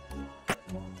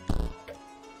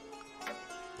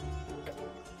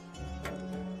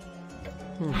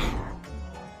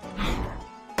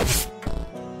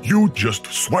 You just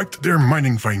swiped their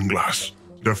magnifying glass.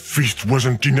 The feast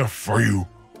wasn't enough for you.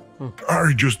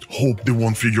 I just hope they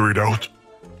won't figure it out.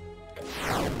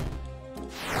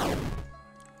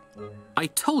 I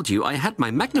told you I had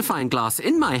my magnifying glass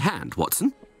in my hand,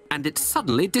 Watson, and it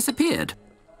suddenly disappeared.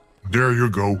 There you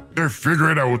go. They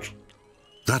figure it out.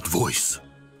 That voice.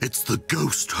 It's the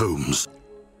ghost, Holmes.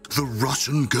 The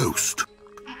Russian ghost.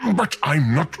 But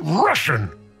I'm not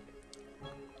Russian.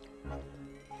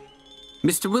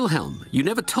 Mr. Wilhelm, you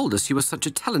never told us you were such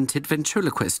a talented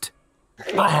ventriloquist.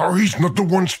 Oh, he's not the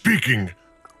one speaking.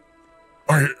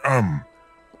 I am.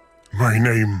 My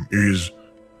name is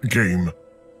Game.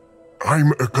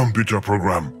 I'm a computer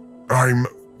program. I'm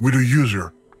with a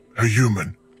user, a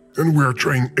human, and we're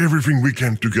trying everything we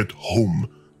can to get home.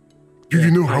 Do you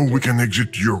know how we can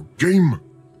exit your game?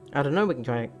 I don't know. We can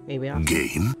try it. Maybe after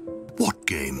Game? What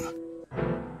game?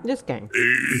 this game.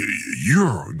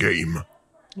 Your game.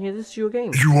 Yeah, this is your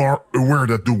game. You are aware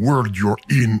that the world you're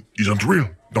in isn't real,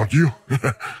 don't you?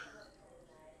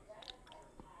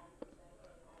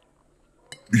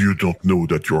 You don't know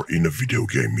that you're in a video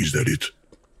game, is that it?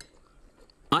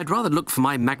 I'd rather look for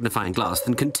my magnifying glass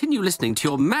than continue listening to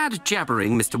your mad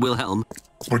jabbering, Mr. Wilhelm.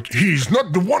 But he's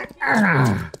not the one.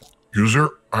 User,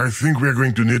 I think we're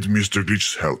going to need Mr.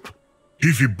 Glitch's help.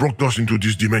 If he brought us into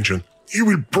this dimension, he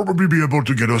will probably be able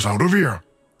to get us out of here.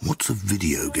 What's a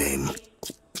video game?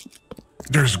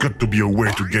 There's got to be a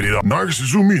way to get it up. Nice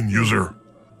zoom in, user.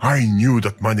 I knew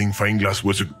that magnifying glass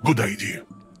was a good idea.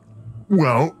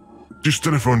 Well, this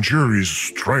telephone chair is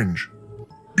strange.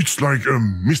 It's like a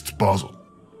mist puzzle.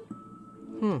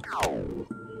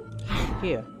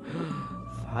 Here.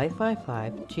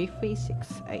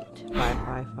 555-2368.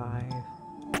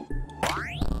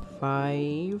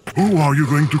 555. Who are you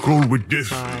going to call with this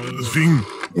thing?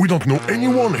 We don't know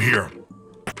anyone here.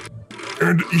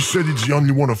 And he said it's the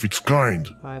only one of its kind.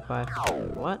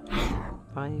 555. What?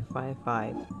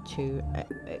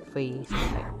 555-2368.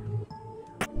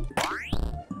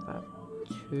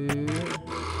 2,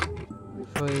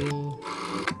 3,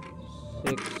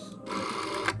 6,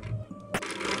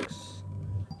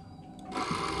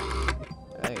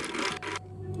 8.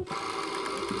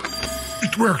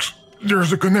 It works.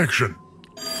 There's a connection.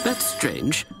 That's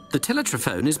strange. The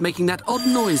teletrophone is making that odd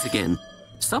noise again.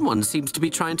 Someone seems to be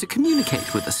trying to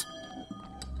communicate with us.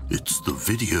 It's the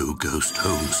video ghost,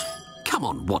 Holmes. Come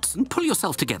on, Watson, pull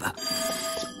yourself together.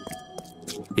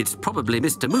 It's probably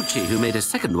Mr. Mucci who made a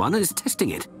second one and is testing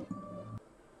it.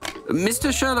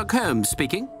 Mr. Sherlock Holmes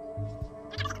speaking.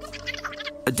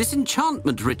 A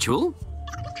disenchantment ritual?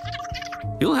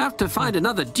 You'll have to find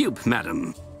another dupe,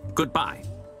 madam. Goodbye.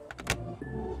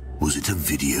 Was it a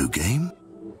video game?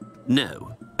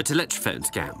 No, a teletrophone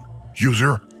scam.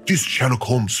 User, this Sherlock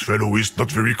Holmes fellow is not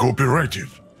very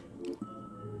cooperative.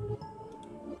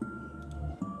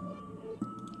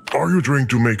 Are you trying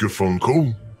to make a phone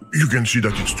call? You can see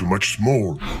that it's too much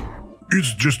small.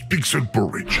 It's just pixel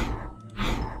porridge.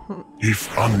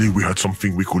 If only we had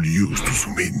something we could use to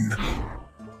zoom in.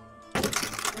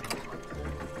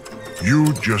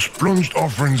 You just plunged our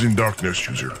friends in darkness,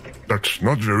 user. That's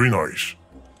not very nice.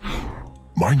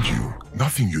 Mind you,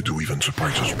 nothing you do even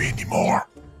surprises me anymore.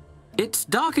 It's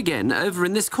dark again over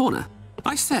in this corner.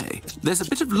 I say, there's a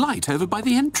bit of light over by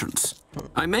the entrance.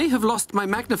 I may have lost my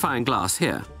magnifying glass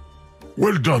here.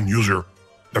 Well done, user.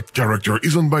 That character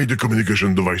isn't by the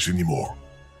communication device anymore.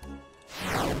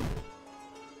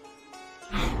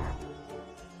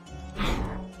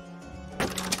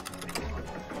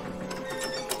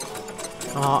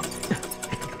 Oh,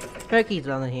 Turkey's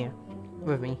down here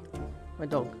with me, my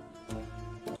dog.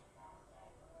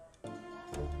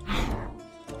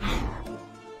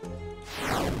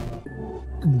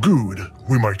 Good.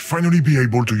 We might finally be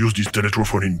able to use this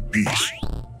teletrophone in peace.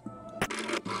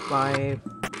 5.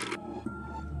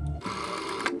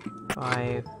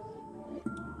 5.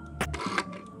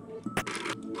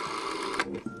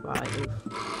 5.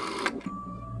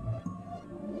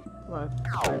 5.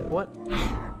 What?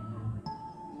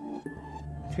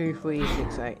 2, 3,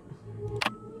 6, 8.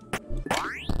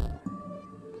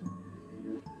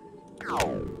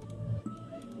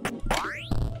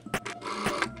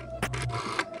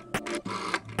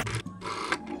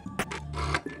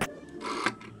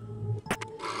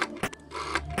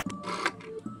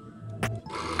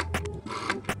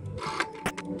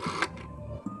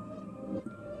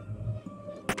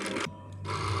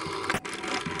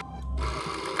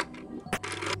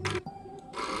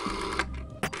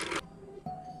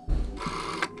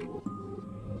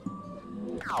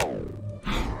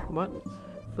 What?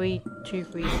 3, 2,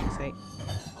 3, 6, 8.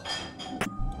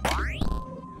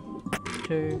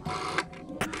 2,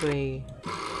 3,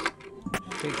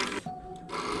 6,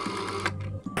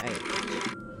 8.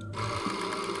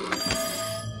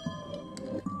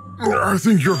 I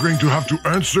think you're going to have to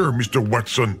answer, Mr.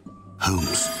 Watson.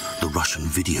 Holmes, the Russian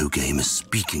video game is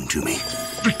speaking to me.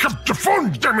 Pick up the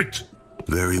phone, damn it!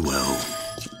 Very well.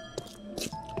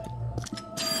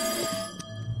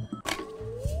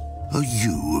 Are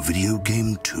you a video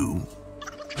game too?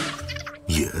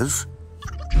 Yes?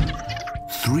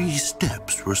 3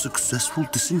 steps for a successful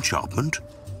disenchantment?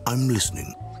 I'm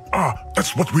listening. Ah,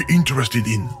 that's what we're interested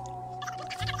in.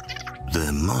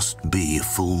 There must be a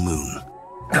full moon.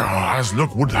 Ah, as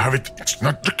luck would have it, it's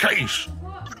not the case.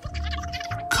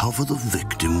 Cover the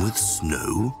victim with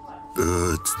snow?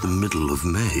 It's the middle of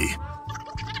May.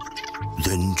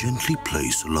 Then gently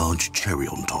place a large cherry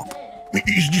on top.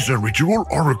 Is this a ritual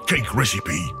or a cake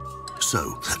recipe?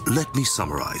 So, let me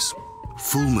summarize.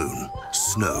 Full moon,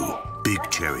 snow, big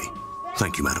cherry.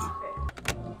 Thank you, madam.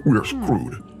 We're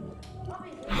screwed.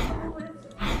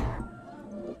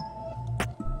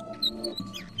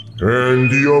 And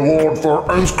the award for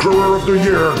Unscrewer of the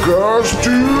Year goes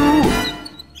to...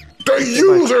 the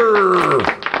user!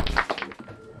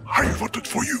 I voted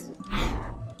for you.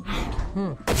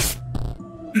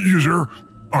 User,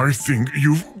 I think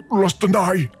you've lost an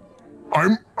eye.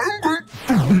 I'm going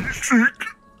to be sick.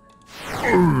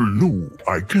 No,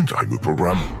 I can't. I'm a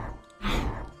program.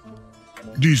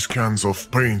 These cans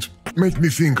of paint make me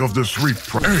think of the 3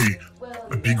 Hey,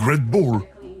 a big red ball,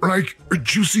 like a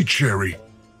juicy cherry.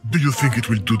 Do you think it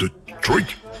will do the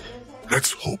trick?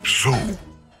 Let's hope so.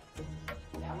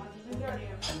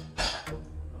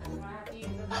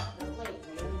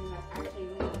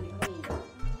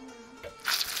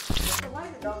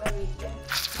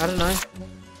 I don't know.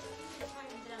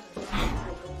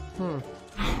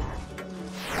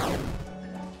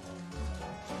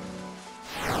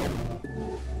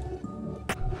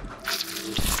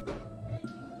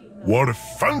 What a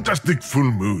fantastic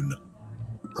full moon.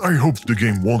 I hope the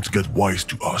game won't get wise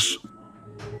to us.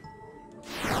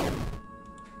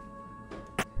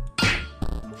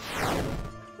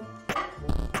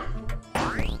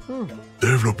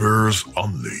 Developers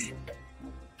only.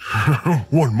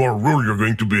 One more rule you're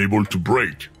going to be able to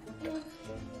break.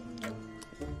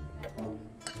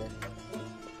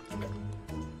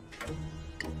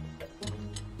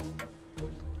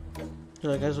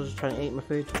 So I guess I was just trying to eat my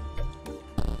food.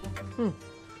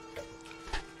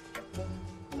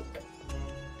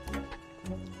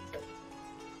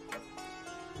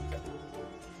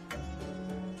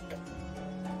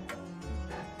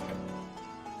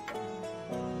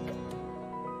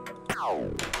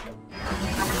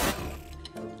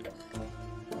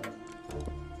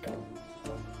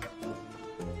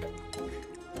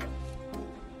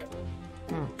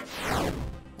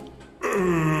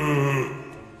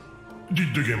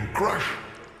 Did the game crash?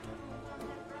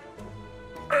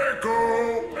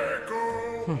 Echo!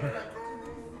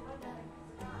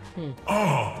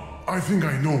 Ah, I think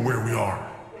I know where we are.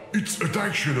 It's a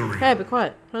dictionary. Hey, be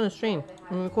quiet. I'm on the stream.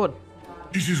 I'm record.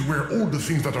 This is where all the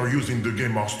things that are used in the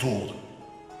game are stored.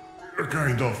 A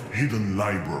kind of hidden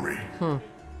library.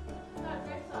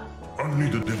 Only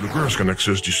the developers can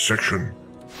access this section.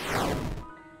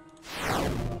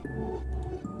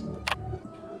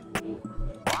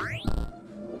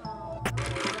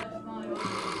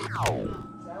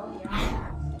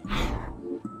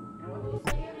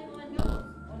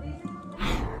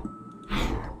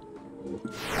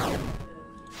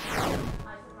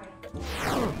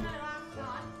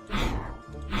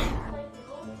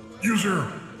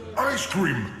 User, ice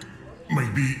cream.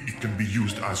 Maybe it can be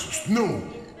used as snow.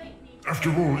 After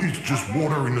all, it's just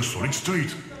water in a solid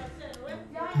state.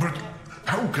 But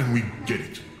how can we get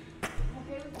it?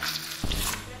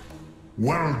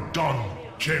 Well done,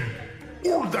 Gem.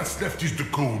 All that's left is the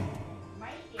cone.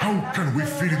 How can we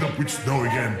fill it up with snow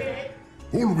again?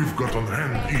 All we've got on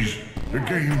hand is a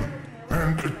game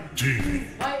and a TV.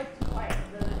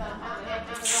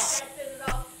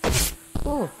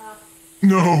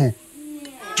 No!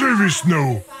 TV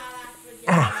snow!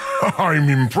 I'm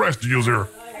impressed, user.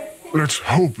 Let's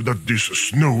hope that this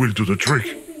snow will do the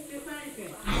trick.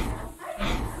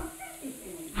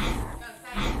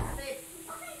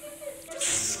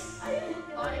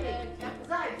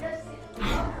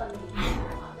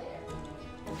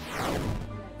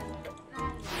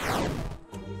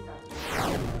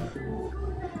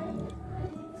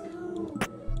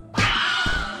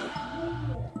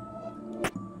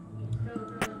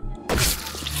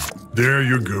 There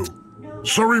you go.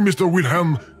 Sorry, Mr.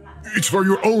 Wilhelm. It's for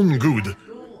your own good,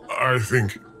 I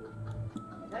think.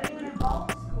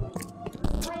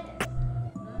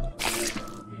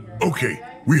 Okay,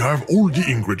 we have all the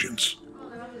ingredients.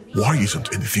 Why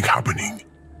isn't anything happening?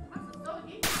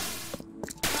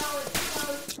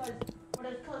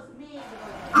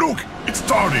 Look, it's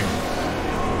starting!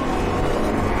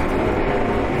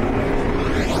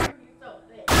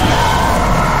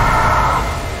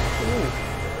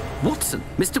 Watson,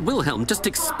 Mr. Wilhelm just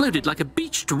exploded like a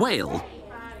beached whale.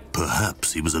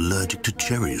 Perhaps he was allergic to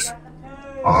cherries.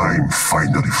 I'm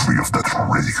finally free of that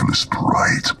ridiculous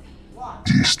pride.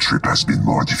 This trip has been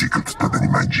more difficult than I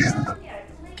imagined.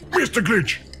 Mr.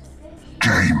 Glitch!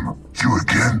 Game, you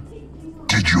again?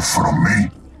 Did you follow me?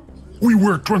 We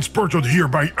were transported here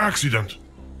by accident.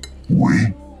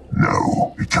 We?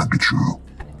 No, it can't be true.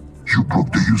 You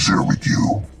brought the user with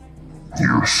you.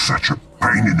 You're such a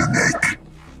pain in the neck.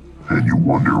 And you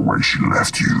wonder why she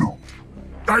left you.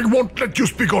 I won't let you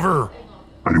speak of her.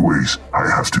 Anyways, I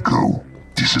have to go.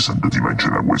 This isn't the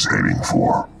dimension I was aiming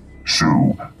for.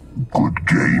 So, good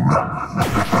game.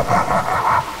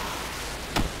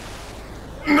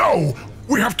 No!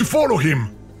 We have to follow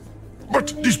him!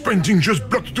 But this painting just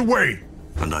blocked the way.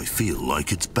 And I feel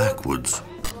like it's backwards.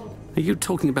 Are you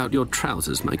talking about your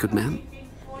trousers, my good man?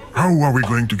 How are we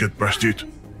going to get past it?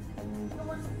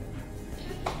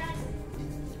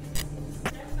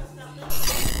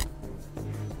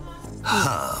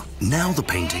 Now the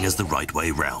painting is the right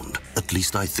way round. At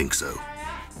least I think so.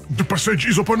 The passage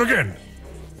is open again.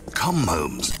 Come,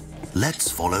 Holmes. Let's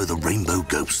follow the rainbow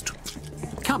ghost.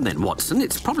 Come then, Watson.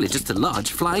 It's probably just a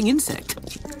large flying insect.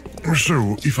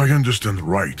 So, if I understand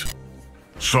right,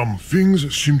 some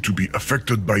things seem to be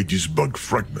affected by this bug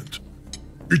fragment.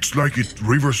 It's like it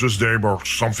reverses them or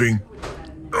something.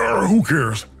 Who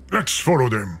cares? Let's follow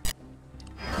them.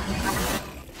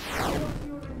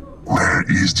 Where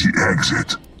is the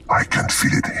exit? I can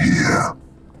feel it here.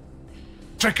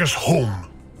 Take us home.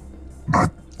 But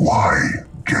why,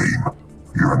 game?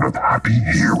 You're not happy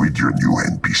here with your new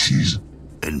NPCs?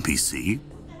 NPC?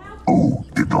 Oh,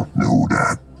 they don't know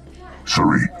that.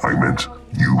 Sorry, I meant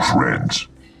new friends.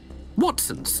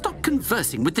 Watson, stop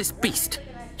conversing with this beast.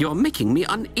 You're making me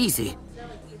uneasy.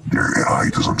 Their AI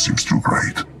doesn't seem too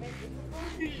great.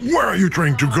 Where are you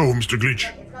trying to go, Mr.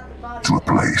 Glitch? To a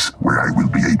place where I will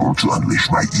be able to unleash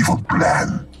my evil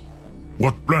plan.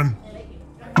 What plan?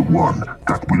 The one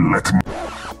that will let me...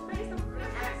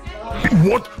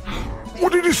 What?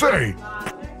 What did he say?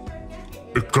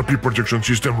 A copy projection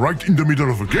system right in the middle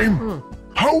of a game?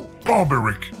 How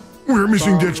barbaric! We're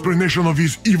missing the explanation of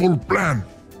his evil plan.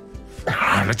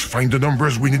 Let's find the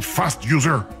numbers we need fast,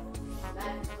 user.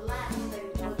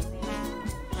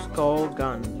 Skull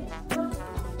gun.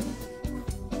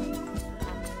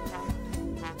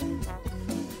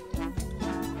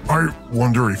 I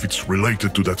wonder if it's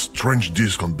related to that strange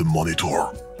disc on the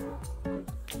monitor.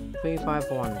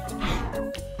 351.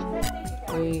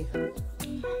 3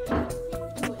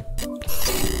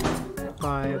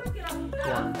 5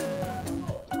 1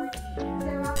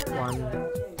 1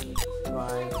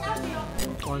 5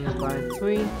 1 5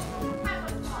 3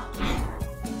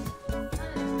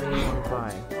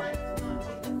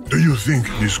 think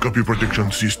this copy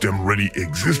protection system really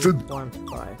existed? 1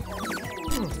 5.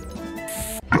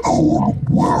 The whole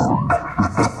world.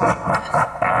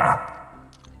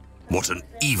 What an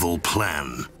evil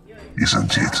plan.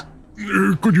 Isn't it?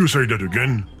 Could you say that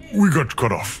again? We got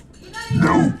cut off.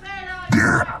 No.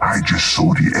 There, I just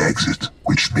saw the exit,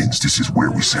 which means this is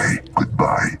where we say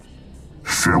goodbye.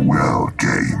 Farewell,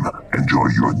 game. Enjoy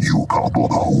your new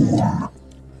cardboard home.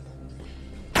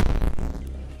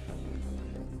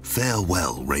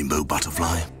 Farewell, Rainbow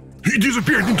Butterfly. He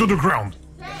disappeared into the ground.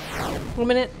 1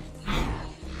 minute.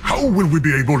 How will we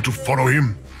be able to follow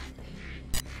him?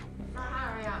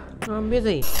 I'm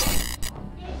busy. Let's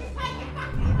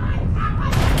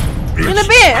In a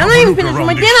bit. I'm have not a even look finished around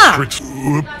my these dinner. streets.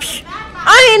 Oops. I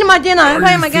ain't eating my dinner. I'm I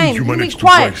playing my think game. you You be managed to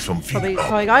quiet. buy something.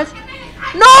 Sorry, guys.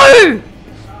 No!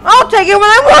 I'll take it when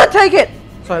I want to take it.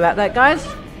 Sorry about that, guys.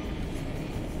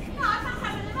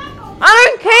 I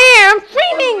don't care. I'm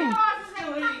streaming.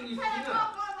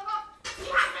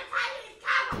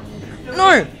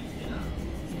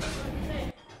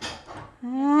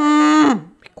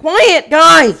 No. Be quiet,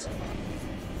 guys.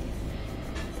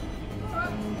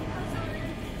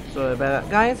 Sorry about that,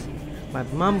 guys. My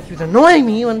mum keeps annoying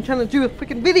me when I'm trying to do a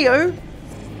freaking video.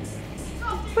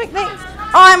 Quick thing.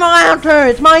 I'm allowed to.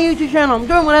 It's my YouTube channel. I'm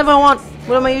doing whatever I want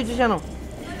with my YouTube channel.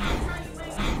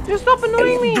 Just stop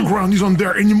annoying me. The ground isn't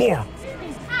there anymore.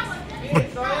 But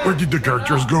where did the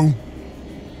characters go?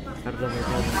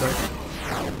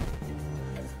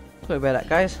 Sorry about that,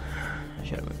 guys.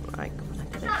 Should have moved my mic.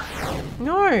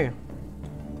 No.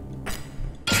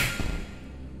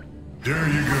 There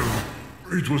you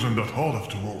go. It wasn't that hard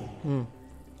after all.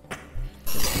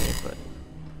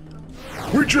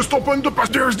 We just opened the path.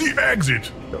 There's the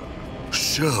exit.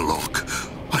 Sherlock,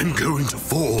 I'm going to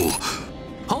fall.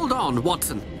 Hold on,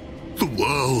 Watson. The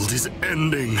world is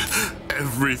ending.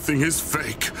 Everything is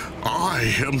fake.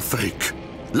 I am fake.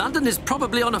 London is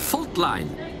probably on a fault line.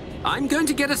 I'm going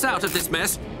to get us out of this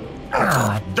mess.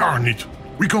 Ah, darn it.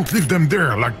 We can't leave them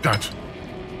there like that.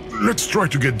 Let's try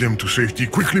to get them to safety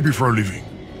quickly before leaving.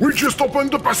 We just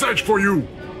opened the passage for you.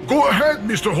 Go ahead,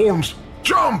 Mr. Holmes.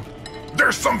 Jump!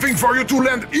 There's something for you to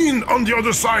land in on the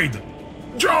other side.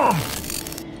 Jump!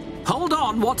 Hold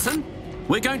on, Watson.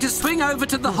 We're going to swing over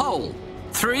to the hole.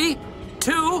 3,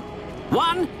 2,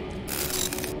 1.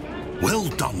 Well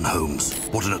done, Holmes.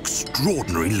 What an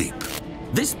extraordinary leap.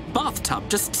 This bathtub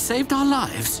just saved our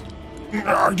lives.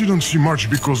 I didn't see much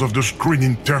because of the screen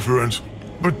interference,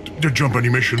 but the jump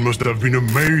animation must have been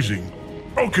amazing.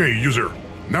 Okay, user.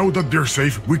 Now that they're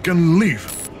safe, we can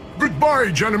leave.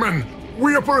 Goodbye, gentlemen.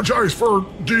 We apologize for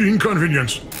the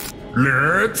inconvenience.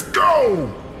 Let's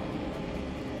go!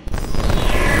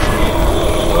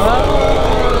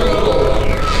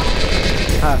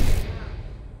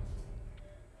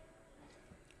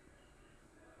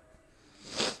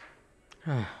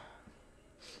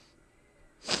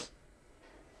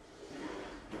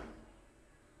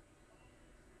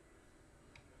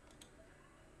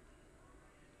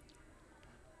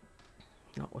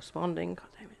 Not responding. God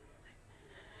damn it.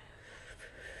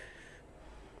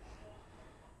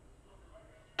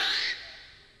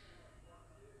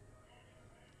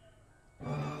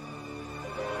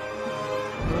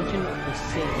 Legend of the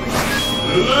Secret.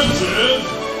 Legend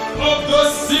of the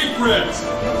Secret!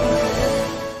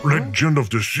 Legend of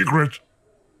the Secret?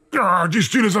 Ah, this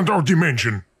still isn't our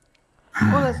dimension.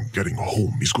 Well, Getting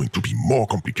home is going to be more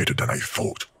complicated than I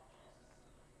thought.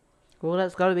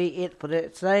 that's gotta be it for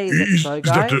today's Is episode,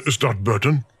 that guys. the start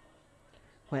button?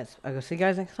 Well, I'll see you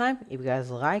guys next time. If you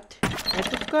guys liked and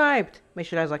subscribed, make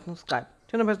sure you guys like and subscribe.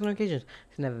 Turn on post notifications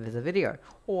to never miss a video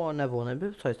or never want to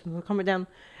episode. So comment down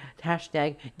the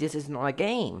hashtag this is not a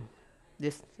game.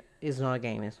 This is not a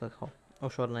game, it's what it's called. Or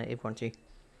short if you want to.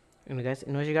 Anyway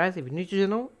guys, if you're new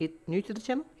to the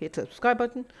channel, hit the subscribe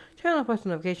button, turn on post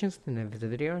notifications to never miss a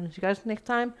video, and see you guys next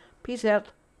time. Peace out.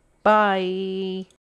 Bye.